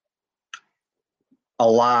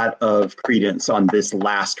credence on this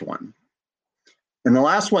last one. And the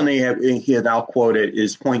last one I'll quote it,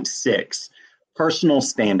 is point 6, personal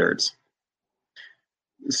standards.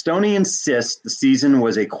 Stoney insists the season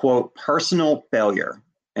was a, quote, personal failure,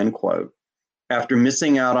 end quote, after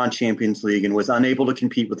missing out on Champions League and was unable to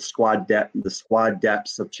compete with the squad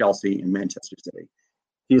depths of Chelsea and Manchester City.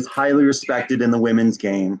 He is highly respected in the women's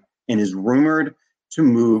game and is rumored to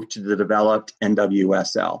move to the developed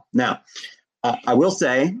NWSL. Now, I will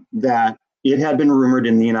say that it had been rumored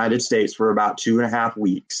in the United States for about 2.5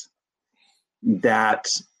 weeks that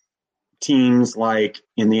teams like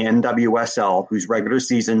in the NWSL, whose regular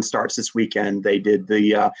season starts this weekend, they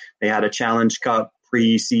had a Challenge Cup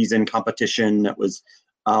preseason competition that was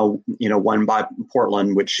won by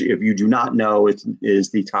Portland, which, if you do not know,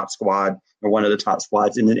 is the top squad or one of the top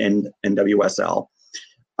squads in the NWSL.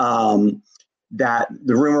 That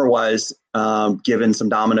the rumor was, given some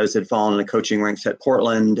dominoes had fallen in the coaching ranks at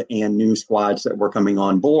Portland and new squads that were coming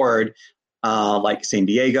on board, like San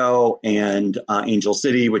Diego and Angel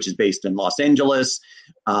City, which is based in Los Angeles,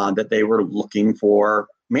 that they were looking for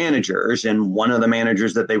managers. And one of the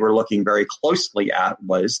managers that they were looking very closely at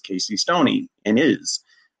was Casey Stoney, and is.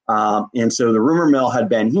 And so the rumor mill had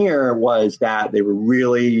been here was that they were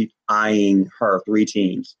really eyeing her 3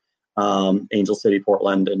 teams. Angel City,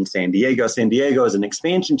 Portland, and San Diego. San Diego as an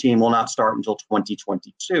expansion team will not start until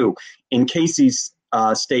 2022. In Casey's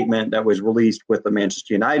statement that was released with the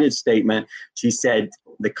Manchester United statement, she said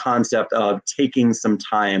the concept of taking some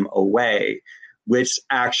time away, which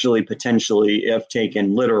actually potentially, if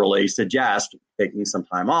taken literally, suggests taking some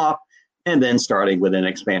time off and then starting with an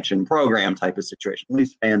expansion program type of situation. At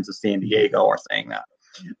least fans of San Diego are saying that,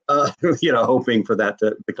 hoping for that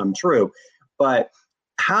to become true. But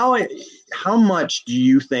how much do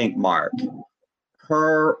you think, Mark,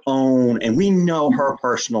 her own, and we know her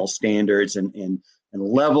personal standards and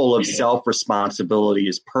level of self-responsibility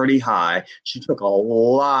is pretty high. She took a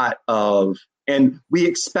lot of, and we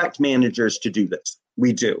expect managers to do this.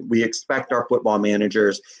 We do. We expect our football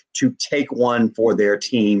managers to take one for their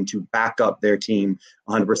team, to back up their team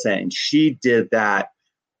 100%. And she did that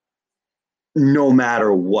no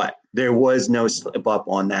matter what. There was no slip up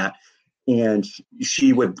on that. And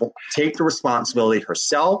she would take the responsibility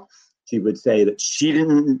herself. She would say that she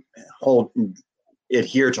didn't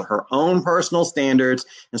adhere to her own personal standards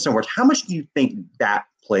and so forth. How much do you think that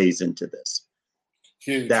plays into this?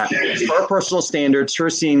 Huge. That her personal standards, her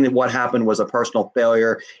seeing that what happened was a personal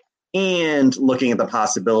failure, and looking at the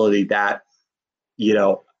possibility that,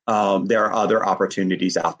 there are other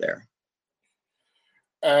opportunities out there.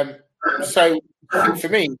 So for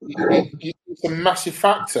me, it's a massive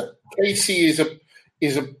factor. Casey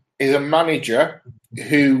is a manager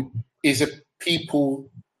who is a people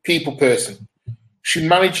person. She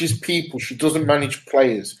manages people. She doesn't manage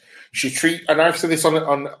players. And I've said this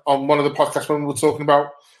on one of the podcasts when we were talking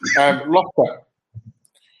about Lotta.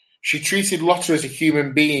 She treated Lotta as a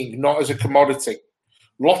human being, not as a commodity.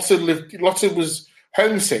 Lotta was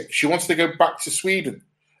homesick. She wanted to go back to Sweden.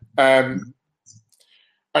 And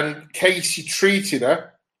Casey treated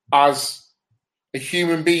her as a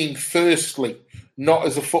human being firstly, not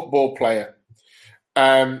as a football player.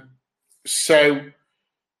 Now,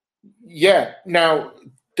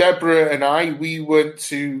 Deborah and I, we went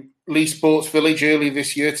to Leigh Sports Village earlier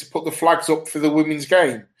this year to put the flags up for the women's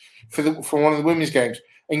game, for one of the women's games.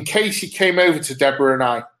 And Casey came over to Deborah and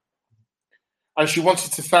I, and she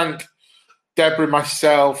wanted to thank Deborah,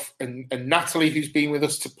 myself, and Natalie, who's been with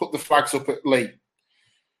us, to put the flags up at Leigh.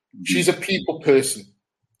 She's a people person.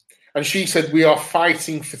 And she said, we are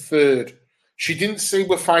fighting for third. She didn't say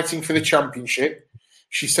we're fighting for the championship.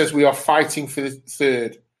 She says we are fighting for the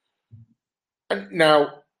third. And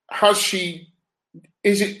now,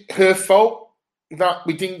 is it her fault that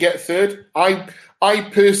we didn't get third? I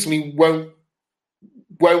personally won't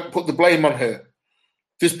put the blame on her.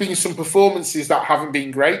 There's been some performances that haven't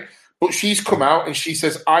been great, but she's come out and she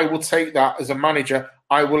says, I will take that as a manager.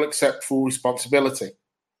 I will accept full responsibility.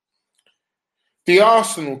 The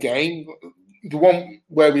Arsenal game, the one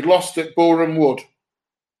where we lost at Boreham Wood,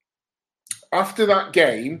 after that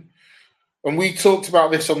game, and we talked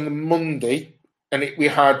about this on the Monday, and we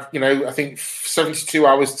had, I think 72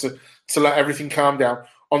 hours to let everything calm down.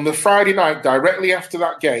 On the Friday night, directly after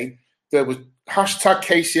that game, there was hashtag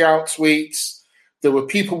Casey out tweets. There were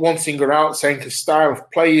people wanting her out, saying her style of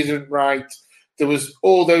play isn't right. There was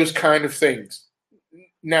all those kind of things.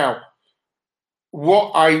 Now,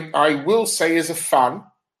 what I will say as a fan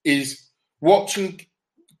is watching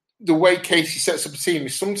the way Casey sets up a team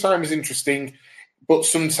is sometimes interesting, but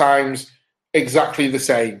sometimes exactly the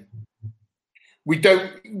same. We've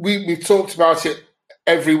talked about it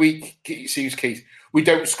every week, Keith. We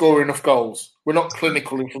don't score enough goals. We're not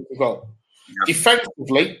clinical in front of goal. Yeah.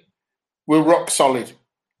 Defensively, we're rock solid,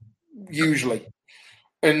 usually.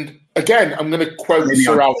 And again, I'm going to quote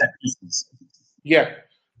Sir Alex. Yeah.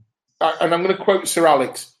 And I'm going to quote Sir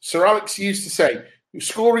Alex. Sir Alex used to say,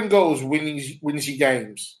 scoring goals wins you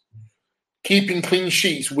games. Keeping clean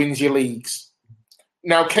sheets wins your leagues.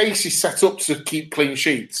 Now, Casey's set up to keep clean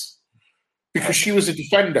sheets because she was a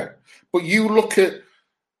defender. But you look at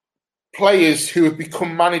players who have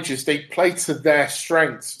become managers, they play to their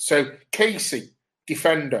strengths. So Casey,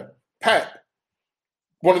 defender. Pep,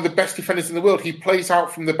 one of the best defenders in the world. He plays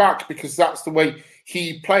out from the back because that's the way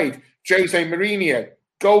he played. Jose Mourinho,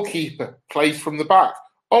 goalkeeper, plays from the back.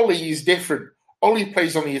 Ollie is different. Ollie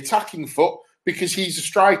plays on the attacking foot because he's a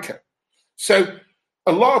striker. So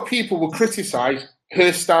a lot of people will criticise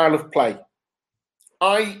her style of play.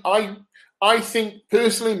 I think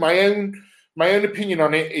personally, my own opinion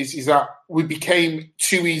on it is that we became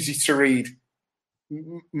too easy to read.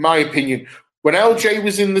 My opinion. When LJ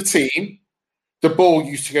was in the team, the ball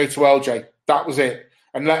used to go to LJ. That was it,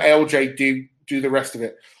 and let LJ do the rest of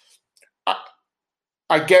it.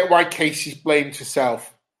 I get why Casey's blamed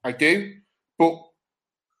herself. I do, but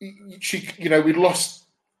we lost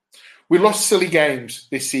silly games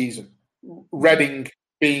this season. Reading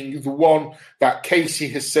being the one that Casey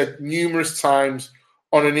has said numerous times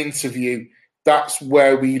on an interview, that's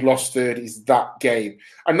where we lost third, is that game.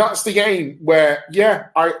 And that's the game where,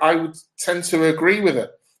 I would tend to agree with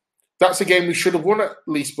it. That's a game we should have won at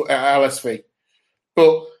least at LSV.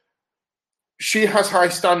 But she has high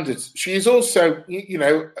standards. She is also,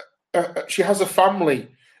 she has a family,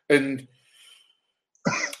 and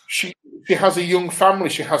she has a young family.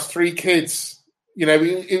 She has 3 kids.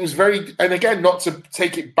 It was very, and again, not to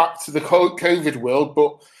take it back to the COVID world,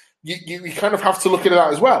 but you kind of have to look at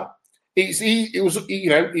that as well. It's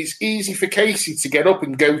easy for Casey to get up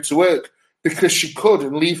and go to work because she could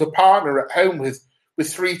and leave her partner at home with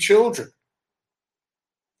 3 children.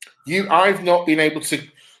 I've not been able to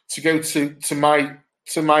go to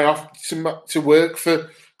work for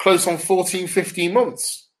close on 14, 15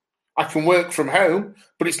 months. I can work from home,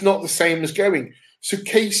 but it's not the same as going. So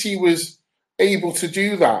Casey was able to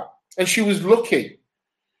do that, and she was lucky.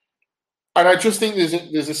 And I just think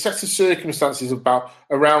there's a set of circumstances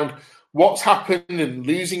around what's happened and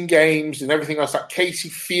losing games and everything else that Casey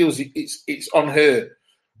feels it's on her.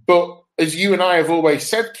 But as you and I have always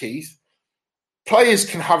said, Keith, players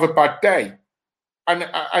can have a bad day. And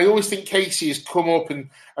I always think Casey has come up and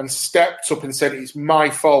stepped up and said it's my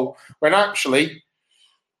fault, when actually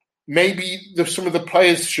maybe some of the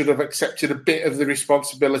players should have accepted a bit of the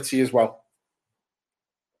responsibility as well.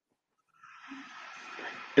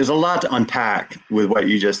 There's a lot to unpack with what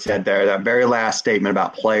you just said there, that very last statement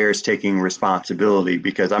about players taking responsibility,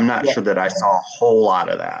 because I'm not sure that I saw a whole lot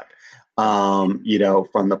of that,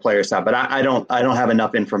 from the player side. But I don't have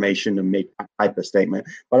enough information to make that type of statement.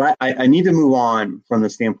 But I need to move on from the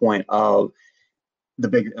standpoint of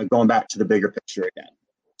going back to the bigger picture again.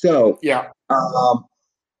 So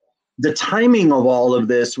the timing of all of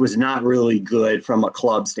this was not really good from a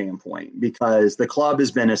club standpoint, because the club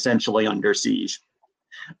has been essentially under siege.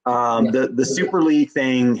 The Super League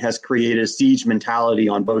thing has created a siege mentality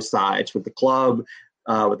on both sides, with the club,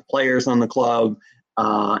 with the players on the club,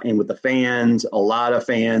 and with the fans. A lot of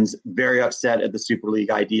fans very upset at the Super League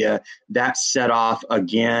idea. That set off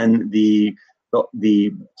again the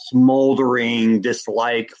smoldering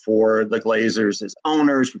dislike for the Glazers as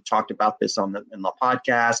owners. We've talked about this in the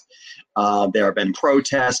podcast. There have been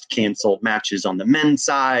protests, canceled matches on the men's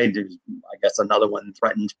side. There's, I guess, another one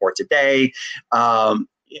threatened for today,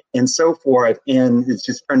 and so forth. And it's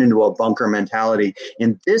just turned into a bunker mentality.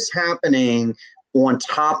 And this happening on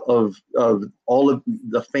top of all of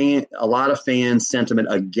a lot of fans' sentiment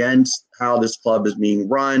against how this club is being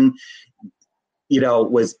run,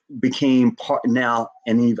 became part now,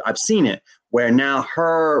 and I've seen it, where now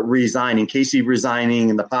her resigning, Casey resigning,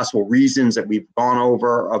 and the possible reasons that we've gone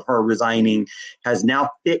over of her resigning has now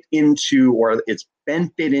fit into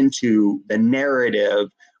the narrative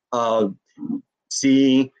of,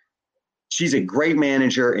 see, she's a great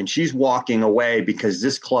manager and she's walking away because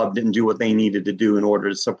this club didn't do what they needed to do in order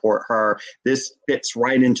to support her. This fits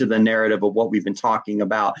right into the narrative of what we've been talking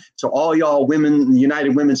about. So all y'all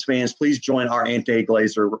United Women's fans, please join our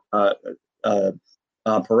anti-Glazer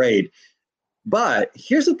parade. But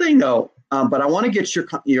here's the thing, though. But I want to get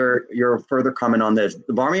your further comment on this.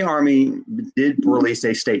 The Barmy Army did release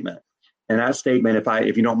a statement, And that statement,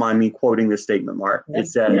 if you don't mind me quoting this statement, Mark, it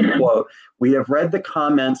said, quote, "We have read the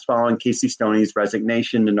comments following Casey Stoney's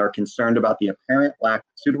resignation and are concerned about the apparent lack of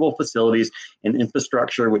suitable facilities and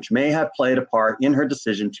infrastructure which may have played a part in her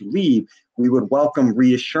decision to leave. We would welcome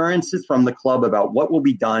reassurances from the club about what will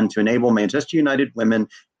be done to enable Manchester United women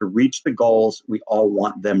to reach the goals we all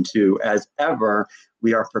want them to. As ever,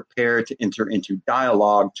 we are prepared to enter into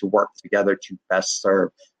dialogue to work together to best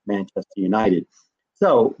serve Manchester United."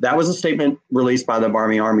 So that was a statement released by the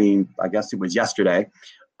Barmy Army, I guess it was yesterday,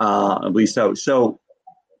 at least so. So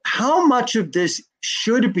how much of this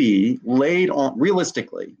should be laid on,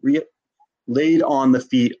 realistically, laid on the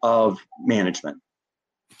feet of management?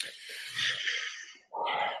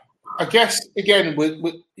 I guess, again,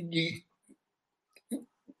 what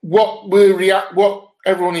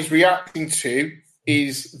everyone is reacting to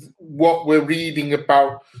is what we're reading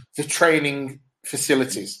about the training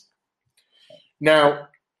facilities. Now,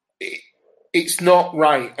 it's not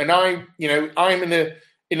right, and I'm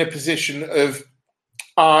in a position of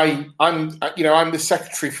I'm the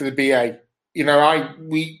secretary for the BA.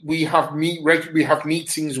 We have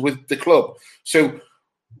meetings with the club, so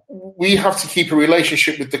we have to keep a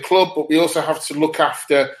relationship with the club, but we also have to look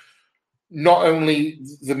after not only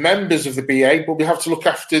the members of the BA, but we have to look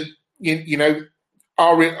after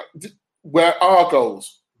our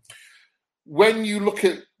goals. When you look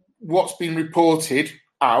at what's been reported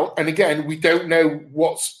out, and again, we don't know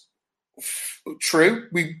what's true.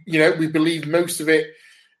 We believe most of it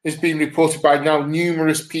has been reported by now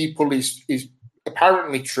numerous people is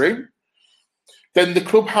apparently true. Then the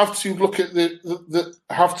club have to look at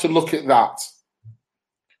that.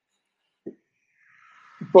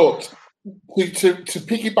 But to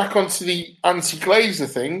piggyback onto the anti-Glazer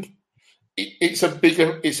thing, it's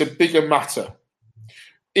a bigger matter.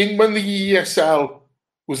 When the ESL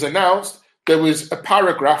was announced, there was a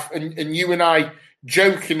paragraph, and you and I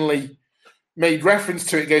jokingly made reference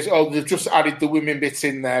to it. It goes, "Oh, they've just added the women bit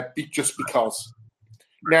in there just because."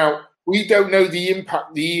 Now, we don't know the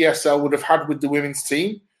impact the ESL would have had with the women's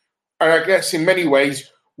team, and I guess in many ways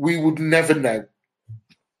we would never know.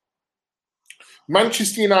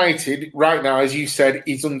 Manchester United right now, as you said,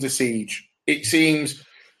 is under siege. It seems,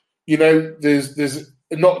 there's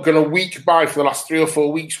not going a week by for the last 3 or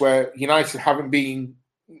 4 weeks where United haven't been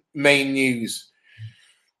main news.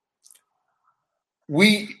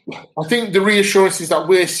 I think the reassurances that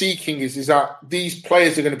we're seeking is that these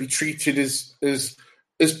players are going to be treated as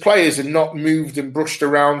players and not moved and brushed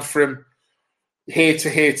around from here to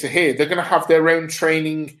here to here. They're going to have their own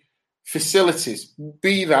training facilities,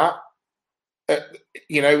 be that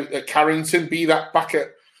at Carrington, be that back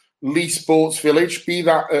at Lee Sports Village, be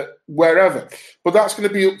that at wherever. But that's going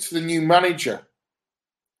to be up to the new manager.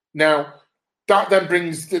 Now, that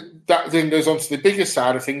then goes on to the bigger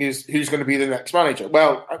side of things, is who's going to be the next manager.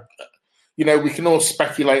 Well, we can all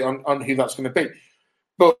speculate on who that's going to be.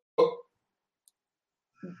 But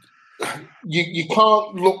you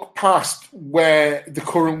can't look past where the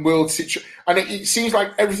current world situation, and it seems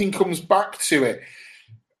like everything comes back to it.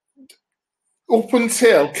 Up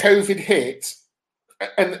until COVID hit,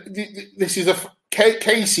 and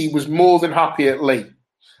Casey was more than happy at Lee.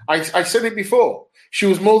 I said it before. She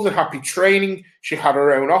was more than happy training. She had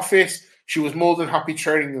her own office. She was more than happy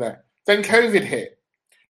training there. Then COVID hit.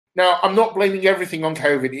 Now, I'm not blaming everything on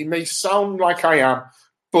COVID. It may sound like I am,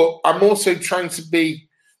 but I'm also trying to be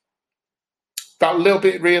that little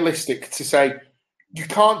bit realistic to say you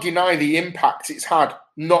can't deny the impact it's had,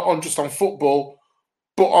 not just on football,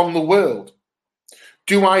 but on the world.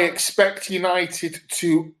 Do I expect United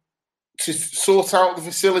to sort out the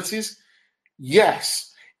facilities? Yes.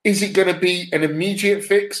 Is it going to be an immediate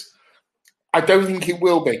fix? I don't think it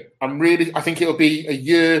will be. I think it'll be a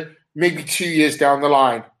year, maybe 2 years down the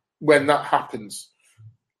line when that happens.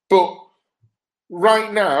 But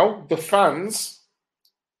right now, the fans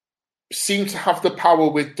seem to have the power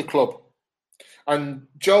with the club. And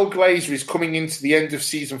Joel Glazer is coming into the end of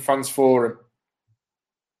season fans forum.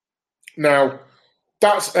 Now,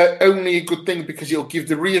 that's only a good thing because it'll give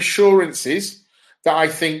the reassurances that I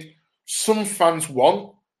think some fans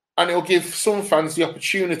want, and it'll give some fans the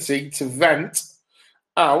opportunity to vent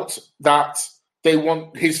out that they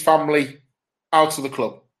want his family out of the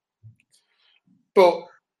club. But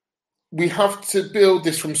we have to build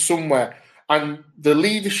this from somewhere, and the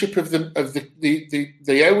leadership of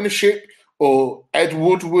the ownership, or Ed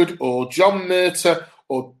Woodward, or John Murtagh,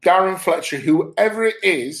 or Darren Fletcher, whoever it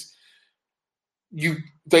is,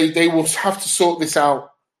 they will have to sort this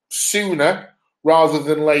out sooner rather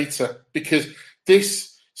than later, because this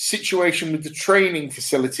situation with the training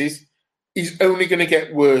facilities is only going to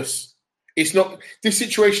get worse. It's not. This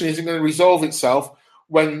situation isn't going to resolve itself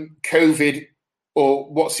when COVID, or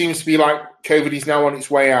what seems to be like COVID, is now on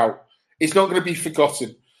its way out. It's not going to be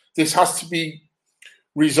forgotten. This has to be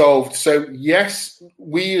resolved. So yes,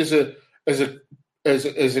 we as a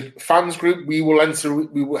fans group, we will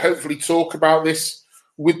hopefully talk about this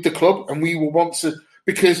with the club, and we will want to,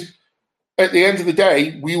 because at the end of the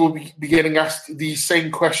day, we will be getting asked these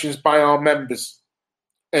same questions by our members,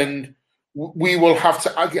 and we will have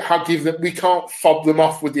to give them. We can't fob them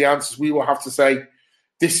off with the answers. We will have to say,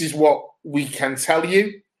 this is what we can tell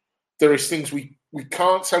you. There is things we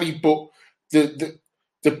can't tell you, but the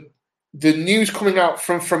news coming out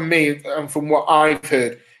from me and from what I've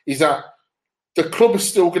heard is that the club is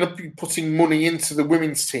still going to be putting money into the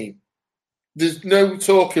women's team. There's no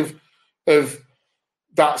talk of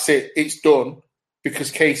that's it, it's done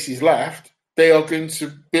because Casey's left. They are going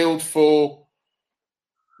to build for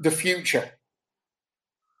the future.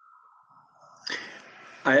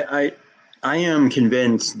 I am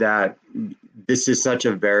convinced that this is such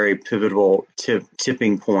a very pivotal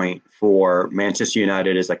tipping point for Manchester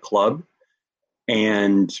United as a club.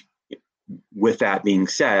 And with that being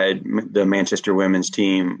said, the Manchester women's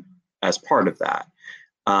team as part of that.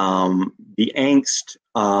 The angst,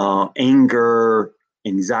 anger,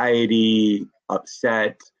 anxiety,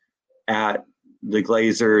 upset at the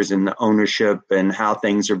Glazers and the ownership and how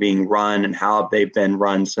things are being run and how they've been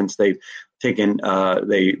run since they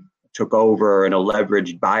took over in a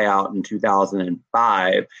leveraged buyout in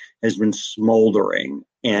 2005 has been smoldering,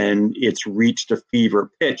 and it's reached a fever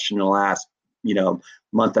pitch in the last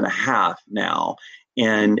month and a half now.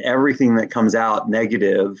 And everything that comes out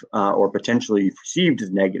negative or potentially perceived as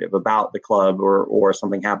negative about the club or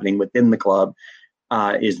something happening within the club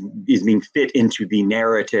is being fit into the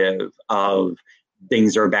narrative of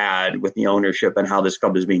things are bad with the ownership and how this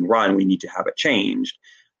club is being run. We need to have it changed.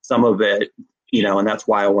 Some of it, and that's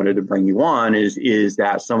why I wanted to bring you on, is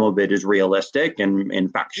that some of it is realistic and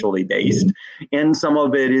factually based, and some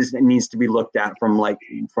of it needs to be looked at from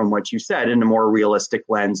what you said in a more realistic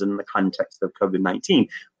lens in the context of COVID-19.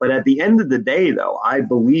 But at the end of the day, though, I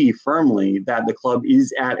believe firmly that the club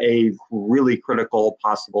is at a really critical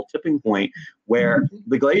possible tipping point where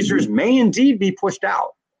the Glazers may indeed be pushed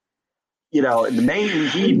out. It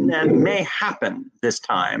may happen this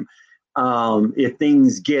time. If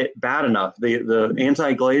things get bad enough. The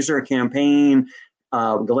anti-Glazer campaign,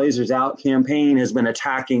 Glazers Out campaign has been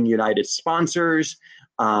attacking United sponsors.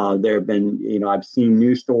 There have been, I've seen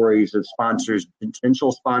news stories of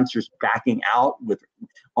potential sponsors backing out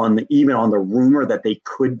even on the rumor that they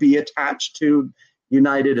could be attached to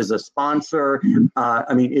United as a sponsor.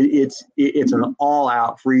 It's an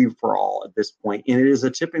all-out free-for-all at this point, and it is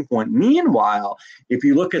a tipping point. Meanwhile, if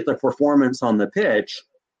you look at the performance on the pitch,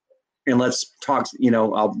 and let's talk,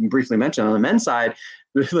 I'll briefly mention on the men's side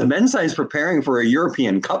is preparing for a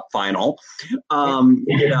European Cup final,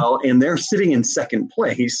 and they're sitting in second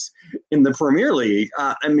place in the Premier League.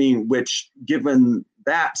 Which given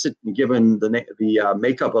the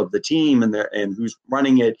makeup of the team and who's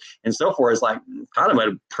running it and so forth is like kind of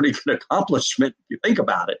a pretty good accomplishment if you think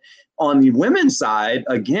about it. On the women's side,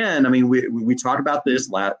 again, we talked about this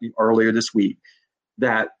earlier this week,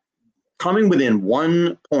 that coming within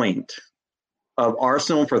 1 point of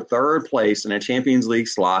Arsenal for third place in a Champions League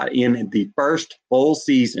slot in the first full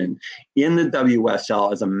season in the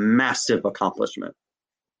WSL is a massive accomplishment.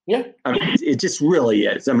 Yeah. It just really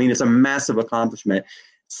is. It's a massive accomplishment.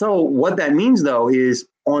 So what that means, though, is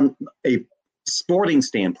on a sporting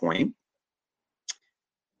standpoint,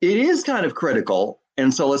 it is kind of critical.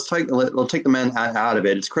 And so we'll take the men out of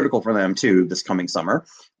it. It's critical for them, too, this coming summer,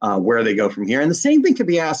 where they go from here. And the same thing could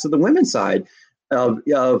be asked of the women's side of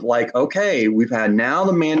okay, we've had now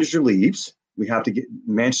the manager leaves.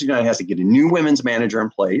 Manchester United has to get a new women's manager in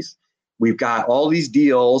place. We've got all these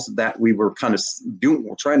deals that we were kind of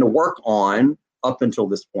trying to work on up until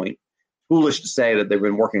this point. Foolish to say that they've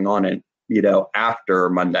been working on it, after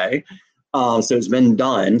Monday. So it's been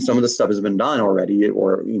done. Some of the stuff has been done already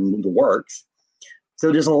or in the works.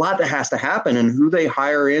 So there's a lot that has to happen, and who they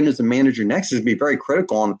hire in as a manager next is going to be very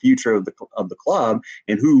critical on the future of the club,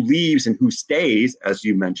 and who leaves and who stays, as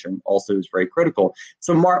you mentioned, also is very critical.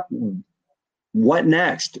 So, Mark, what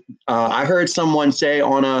next? I heard someone say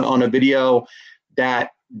on a video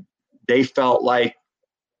that they felt like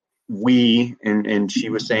and she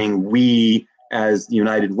was saying we as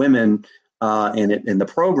United Women in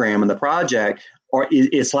the program and the project,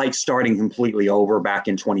 it's like starting completely over back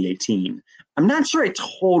in 2018. I'm not sure I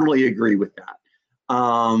totally agree with that.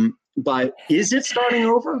 But is it starting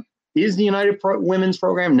over? Is the United Women's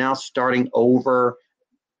program now starting over?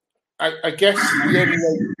 I guess the only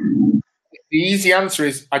way the easy answer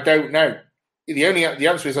is I don't know. The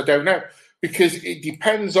answer is I don't know, because it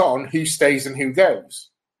depends on who stays and who goes.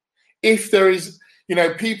 If there is,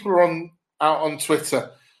 people are out on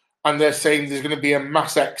Twitter and they're saying there's going to be a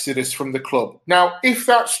mass exodus from the club. Now, if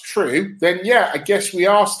that's true, then yeah, I guess we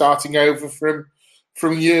are starting over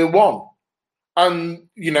from year one. And,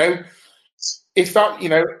 if that,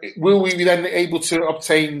 will we be then able to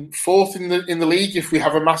obtain fourth in the league if we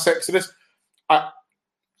have a mass exodus?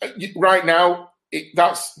 Right now,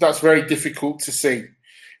 that's very difficult to see.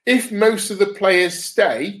 If most of the players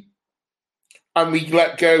stay and we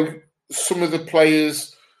let go some of the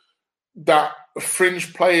players that are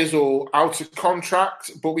fringe players or out of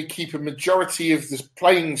contract, but we keep a majority of the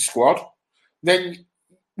playing squad, then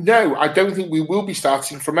no, I don't think we will be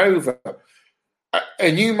starting from over.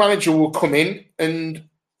 A new manager will come in and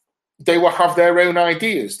they will have their own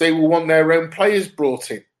ideas. They will want their own players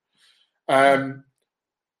brought in.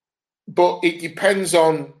 But it depends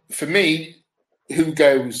on, for me, who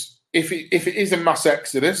goes. If it is a mass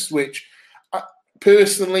exodus, which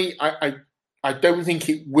personally I don't think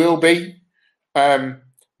it will be, then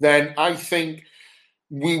I think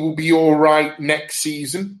we will be all right next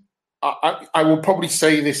season. I will probably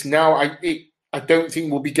say this now. I don't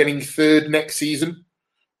think we'll be getting third next season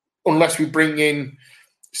unless we bring in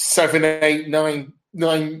 7, 8,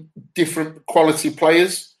 9 different quality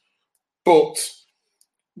players. But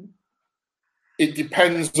it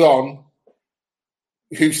depends on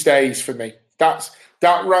who stays for me. That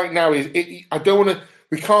right now is it. I don't want to.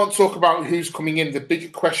 We can't talk about who's coming in. The bigger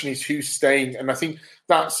question is who's staying, and I think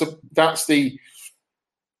that's the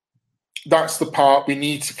part we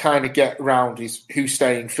need to kind of get around, is who's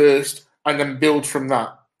staying first, and then build from that.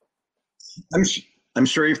 I'm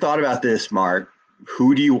sure you've thought about this, Mark.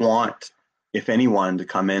 Who do you want, if anyone, to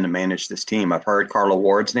come in and manage this team? I've heard Carla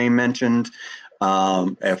Ward's name mentioned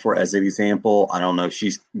as an example. I don't know if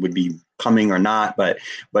she would be coming or not, but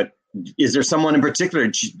is there someone in particular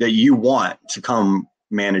that you want to come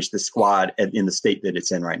manage the squad in the state that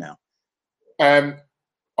it's in right now?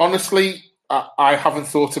 Honestly, I haven't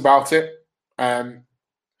thought about it. I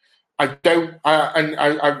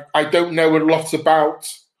don't know a lot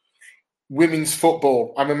about women's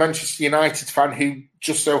football. I'm a Manchester United fan who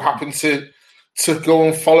just so happened to go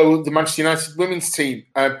and follow the Manchester United women's team.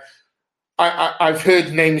 I've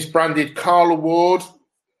heard names branded. Carla Ward,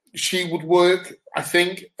 she would work, I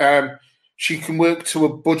think. She can work to a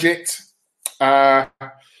budget. But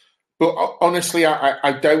honestly,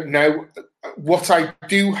 I don't know. What I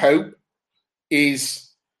do hope is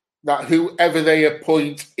that whoever they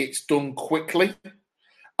appoint, it's done quickly.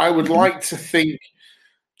 I would like to think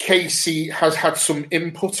Casey has had some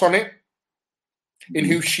input on it in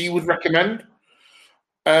who she would recommend.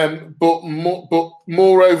 But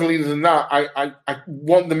more overly than that, I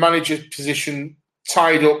want the manager position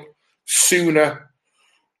tied up sooner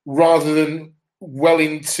rather than well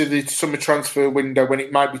into the summer transfer window when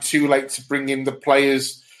it might be too late to bring in the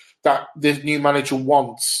players that the new manager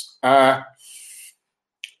wants.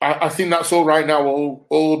 I think that's all right now.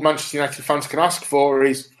 All Manchester United fans can ask for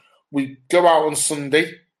is we go out on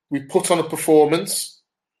Sunday, we put on a performance,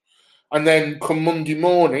 and then come Monday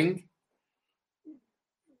morning,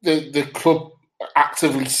 the club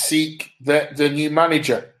actively seek the new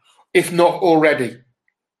manager, if not already.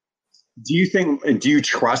 Do you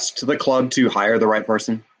trust the club to hire the right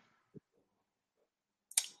person?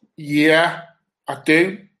 Yeah, I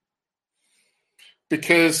do.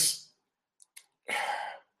 Because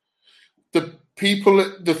the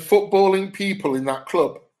footballing people in that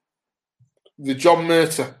club, the John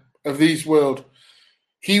Murtagh of these world,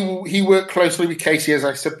 he worked closely with Casey, as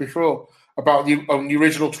I said before, about the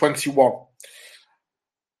original 21.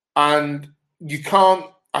 And you can't.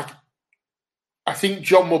 I think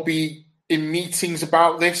John will be in meetings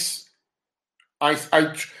about this. I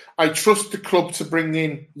trust the club to bring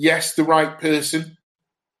in, yes, the right person,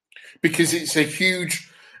 because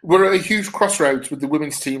we're at a huge crossroads with the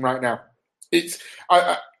women's team right now.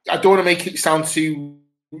 I don't want to make it sound too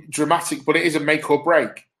dramatic, but it is a make or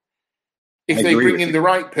break. If they bring in the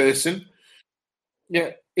right person,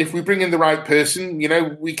 if we bring in the right person,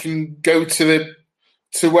 we can go to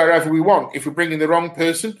wherever we want. If we bring in the wrong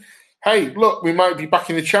person, hey, look, we might be back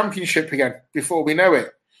in the Championship again before we know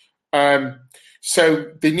it.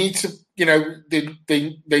 So they need to,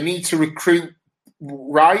 they need to recruit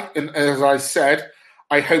right. And as I said,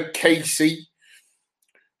 I hope Casey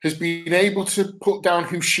has been able to put down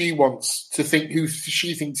who she wants to think, who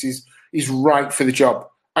she thinks is right for the job,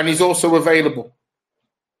 and is also available.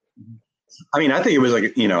 I mean, I think it was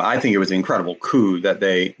I think it was an incredible coup that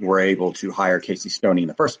they were able to hire Casey Stoney in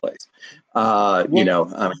the first place. I mean, that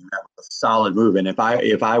was a solid move. And if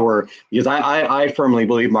I were, because I firmly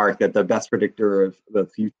believe, Mark, that the best predictor of the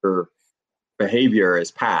future behavior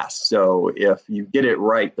is past. So if you get it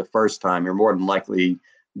right the first time, you're more likely,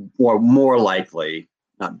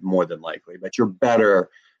 not more than likely, but you're better.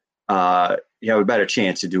 You have a better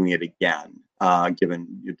chance of doing it again,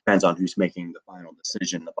 given it depends on who's making the final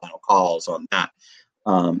decision, the final calls on that,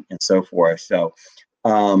 and so forth. So,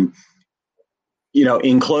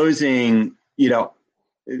 in closing,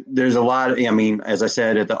 there's a lot I mean, as I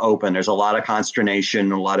said at the open, there's a lot of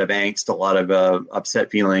consternation, a lot of angst, a lot of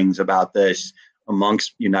upset feelings about this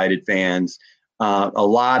amongst United fans. But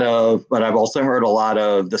I've also heard a lot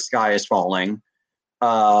of the sky is falling.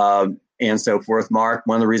 And so forth. Mark,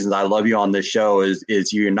 one of the reasons I love you on this show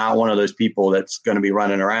is you're not one of those people that's going to be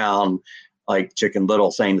running around like Chicken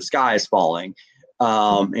Little saying the sky is falling,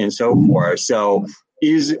 and so forth. So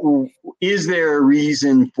is there a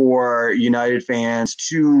reason for United fans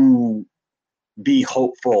to be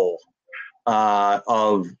hopeful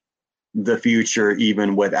of the future,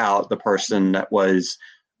 even without the person that was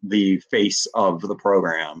the face of the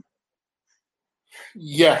program?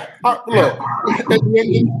 Yeah. Look, at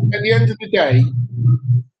the end of the day,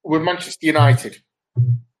 we're Manchester United.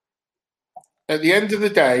 At the end of the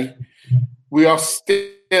day, we are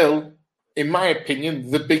still, in my opinion,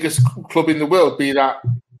 the biggest club in the world, be that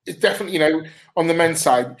it's definitely, on the men's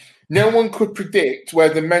side. No one could predict where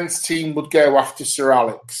the men's team would go after Sir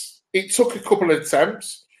Alex. It took a couple of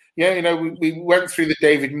attempts. Yeah, we went through the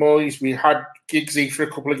David Moyes. We had Giggsy for a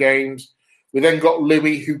couple of games. We then got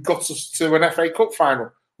Louis, who got us to an FA Cup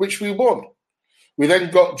final, which we won. We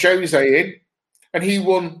then got Jose in, and he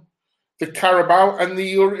won the Carabao and the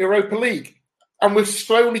Europa League. And we're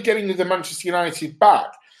slowly getting the Manchester United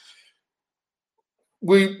back.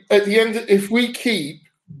 At the end, if we keep,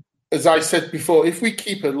 as I said before, if we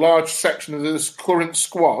keep a large section of this current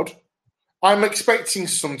squad, I'm expecting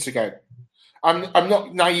some to go. I'm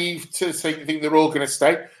not naive to think they're all going to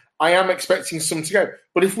stay. I am expecting some to go.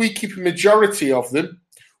 But if we keep a majority of them,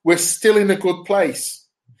 we're still in a good place.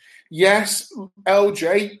 Yes,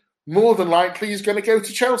 LJ more than likely is going to go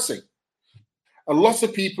to Chelsea. A lot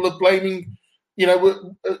of people are blaming,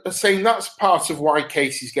 are saying that's part of why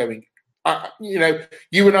Casey's going.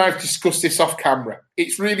 You and I have discussed this off camera.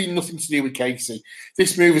 It's really nothing to do with Casey.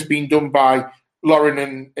 This move has been done by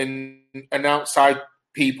Lauren and outside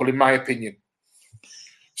people, in my opinion.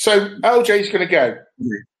 So LJ's going to go.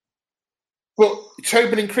 But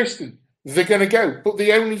Tobin and Kristen, they're going to go. But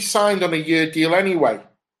they only signed on a year deal anyway.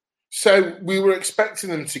 So we were expecting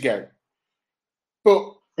them to go.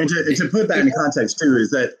 But to put that in context too,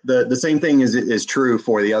 is that the same thing is true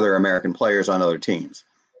for the other American players on other teams.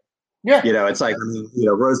 Yeah. It's like,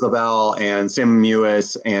 Rose Lavelle and Sam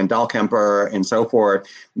Mewis and Dal Kemper and so forth,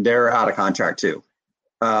 they're out of contract too.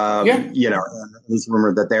 It's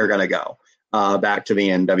rumored that they're going to go back to the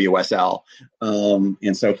NWSL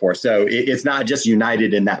and so forth. So it's not just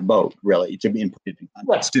United in that boat, really, to be put in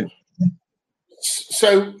context too.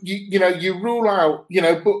 So you rule out,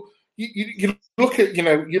 but you look at,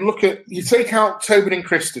 you take out Tobin and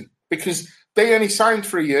Kristen because they only signed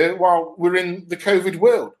for a year while we're in the COVID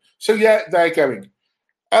world. So yeah, they're going.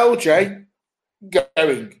 LJ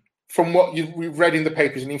going from what we've read in the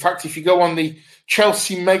papers, and in fact, if you go on the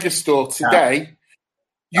Chelsea Megastore today,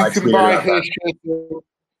 you can buy her shirt.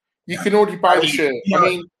 You can already buy the shirt.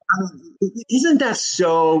 Isn't that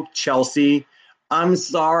so Chelsea? I'm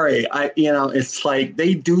sorry. It's like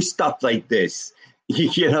they do stuff like this. They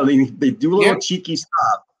do a little cheeky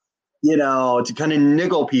stuff, to kind of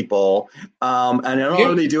niggle people. And I don't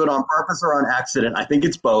know if they do it on purpose or on accident. I think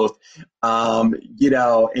it's both. And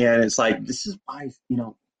it's like, this is why,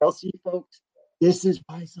 Chelsea folks, this is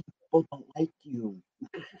why some people don't like you.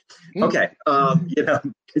 Okay.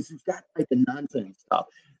 Because it's got like the nonsense stuff.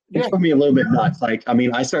 It drove me a little bit nuts. Like,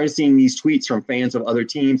 I started seeing these tweets from fans of other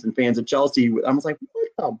teams and fans of Chelsea. I was like, what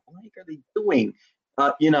the blank are they doing?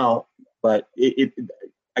 But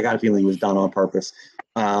I got a feeling it was done on purpose.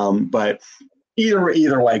 But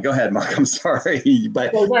either way, go ahead, Mark. I'm sorry,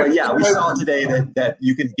 but yeah, we saw today that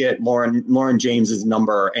you could get Lauren James's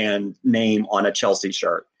number and name on a Chelsea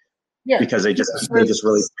shirt. Yeah, because they just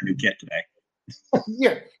released a new kit today.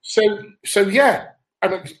 Yeah. So yeah,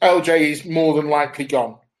 LJ is more than likely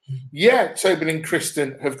gone. Yeah, Tobin and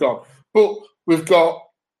Kristen have gone, but we've got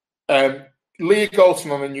Leah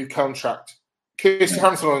Galton on a new contract, Kirsty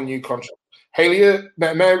Hanson on a new contract, Hayley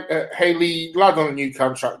Ladd on a new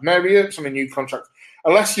contract, Mary Earps on a new contract,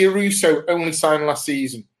 Alessia Russo only signed last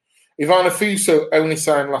season, Ivana Fuso only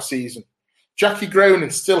signed last season. Jackie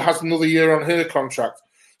Groenen still has another year on her contract.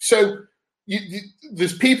 So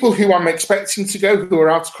there's people who I'm expecting to go who are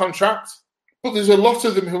out of contract, but there's a lot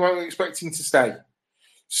of them who I'm expecting to stay.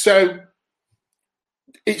 So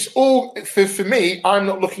it's all, for me, I'm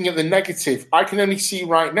not looking at the negative. I can only see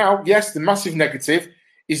right now, yes, the massive negative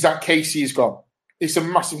is that Casey is gone. It's a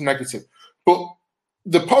massive negative. But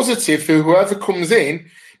the positive for whoever comes in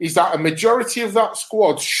is that a majority of that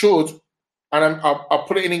squad should, and I'll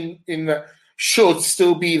put it in the, should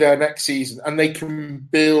still be there next season, and they can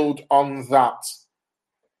build on that.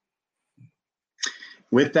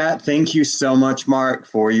 With that, thank you so much, Mark,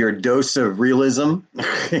 for your dose of realism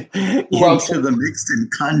into the mix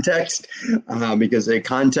and context, because the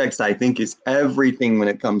context, I think, is everything when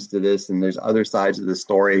it comes to this, and there's other sides of the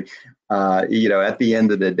story. At the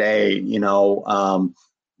end of the day,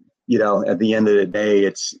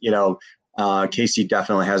 it's, Casey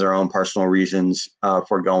definitely has her own personal reasons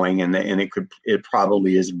for going, and it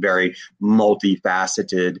probably is very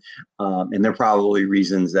multifaceted, and there are probably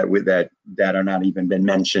reasons that are not even been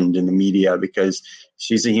mentioned in the media, because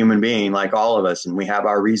she's a human being like all of us, and we have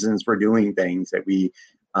our reasons for doing things that we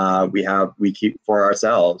keep for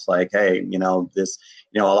ourselves. Like, hey,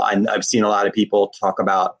 I've seen a lot of people talk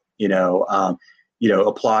about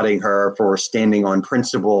applauding her for standing on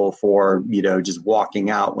principle, for, just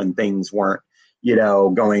walking out when things weren't,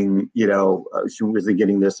 going, she wasn't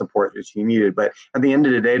getting the support that she needed. But at the end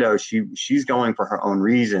of the day, though, she's going for her own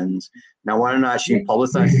reasons. Now, whether or not she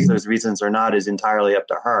publicizes those reasons or not is entirely up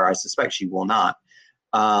to her. I suspect she will not,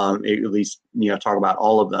 at least, talk about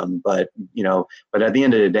all of them. But at the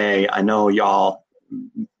end of the day, I know y'all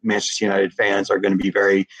Manchester United fans are going to be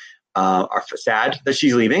very are sad that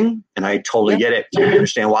she's leaving, and I totally get it. I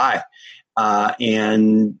understand why.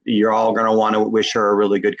 And you're all going to want to wish her a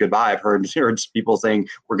really good goodbye. I've heard people saying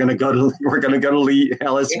we're going to go to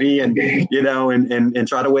LSV and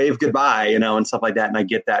try to wave goodbye, and stuff like that. And I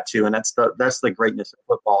get that too. And that's the greatness of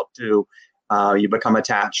football too. You become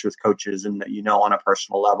attached with coaches, and on a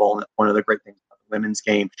personal level. And one of the great things about the women's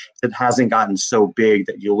game, it hasn't gotten so big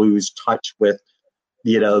that you lose touch with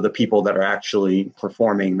the people that are actually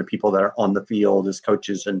performing, the people that are on the field as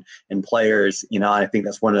coaches and players. I think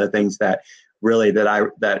that's one of the things that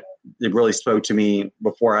it really spoke to me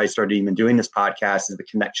before I started even doing this podcast, is the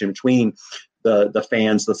connection between the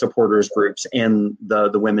fans, the supporters groups, and the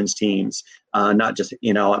women's teams. Not just,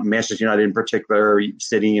 Manchester United in particular,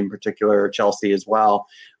 City in particular, Chelsea as well,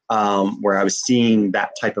 where I was seeing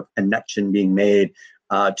that type of connection being made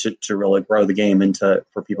to really grow the game and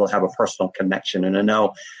for people to have a personal connection. And I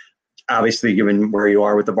know, obviously, given where you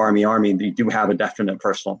are with the Barmy Army, you do have a definite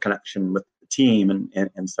personal connection with the team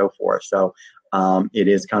and so forth. So it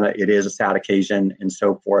is a sad occasion and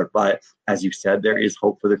so forth. But as you said, there is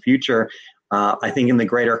hope for the future. I think in the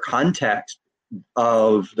greater context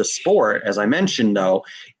of the sport, as I mentioned, though,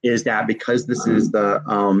 is that because this is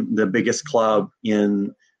the biggest club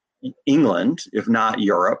in England, if not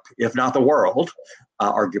Europe, if not the world,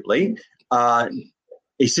 arguably, a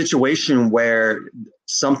situation where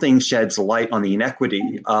something sheds light on the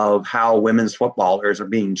inequity of how women's footballers are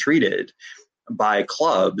being treated by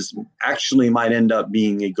clubs actually might end up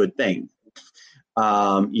being a good thing.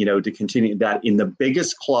 To continue that in the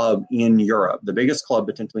biggest club in Europe, the biggest club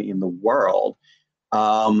potentially in the world,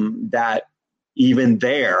 that even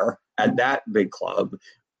there at that big club,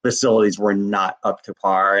 facilities were not up to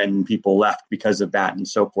par and people left because of that and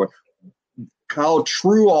so forth. How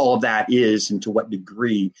true all of that is and to what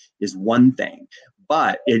degree is one thing,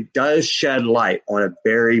 but it does shed light on a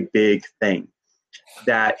very big thing,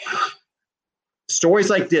 that stories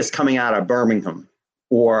like this coming out of Birmingham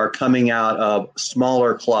or coming out of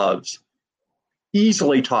smaller clubs,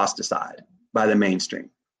 easily tossed aside by the mainstream.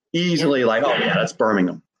 Easily like, oh yeah, that's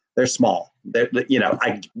Birmingham. They're small. They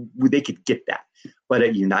could get that. But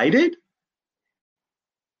at United,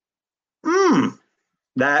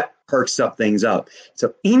 that perks up things up.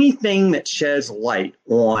 So anything that sheds light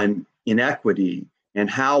on inequity and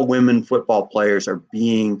how women football players are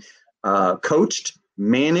being coached,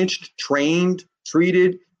 managed, trained,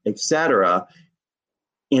 treated, etc.,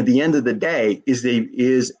 at the end of the day is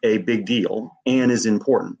a big deal and is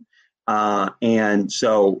important. And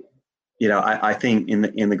so, I think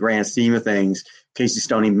in the grand scheme of things, Casey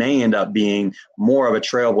Stoney may end up being more of a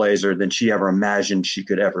trailblazer than she ever imagined she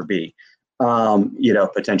could ever be.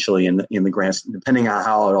 Potentially in the grand, depending on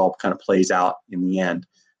how it all kind of plays out in the end.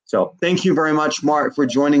 So thank you very much, Mark, for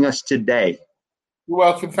joining us today. You're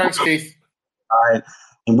welcome. Thanks, Keith. All right.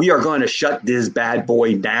 And we are going to shut this bad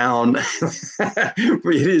boy down. It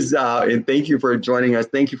is, and thank you for joining us.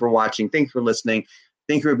 Thank you for watching. Thank you for listening.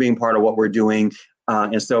 Thank you for being part of what we're doing.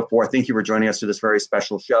 and so forth. Thank you for joining us for this very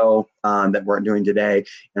special show that we're doing today.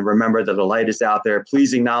 And remember that the light is out there.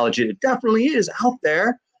 Please acknowledge it. It definitely is out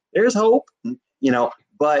there. There's hope,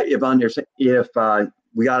 but if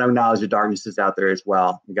we got to acknowledge the darkness is out there as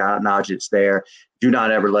well. We got to acknowledge it's there. Do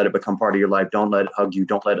not ever let it become part of your life. Don't let it hug you.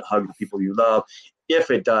 Don't let it hug the people you love.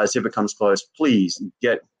 If it comes close, please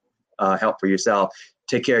get help for yourself.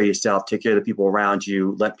 Take care of yourself. Take care of the people around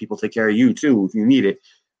you. Let people take care of you too if you need it.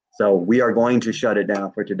 So we are going to shut it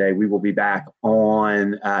down for today. We will be back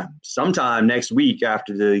on sometime next week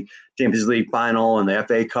after the Champions League final and the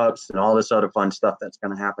FA Cups and all this other fun stuff that's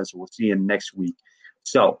going to happen. So we'll see you next week.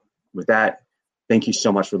 So with that, thank you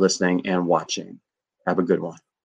so much for listening and watching. Have a good one.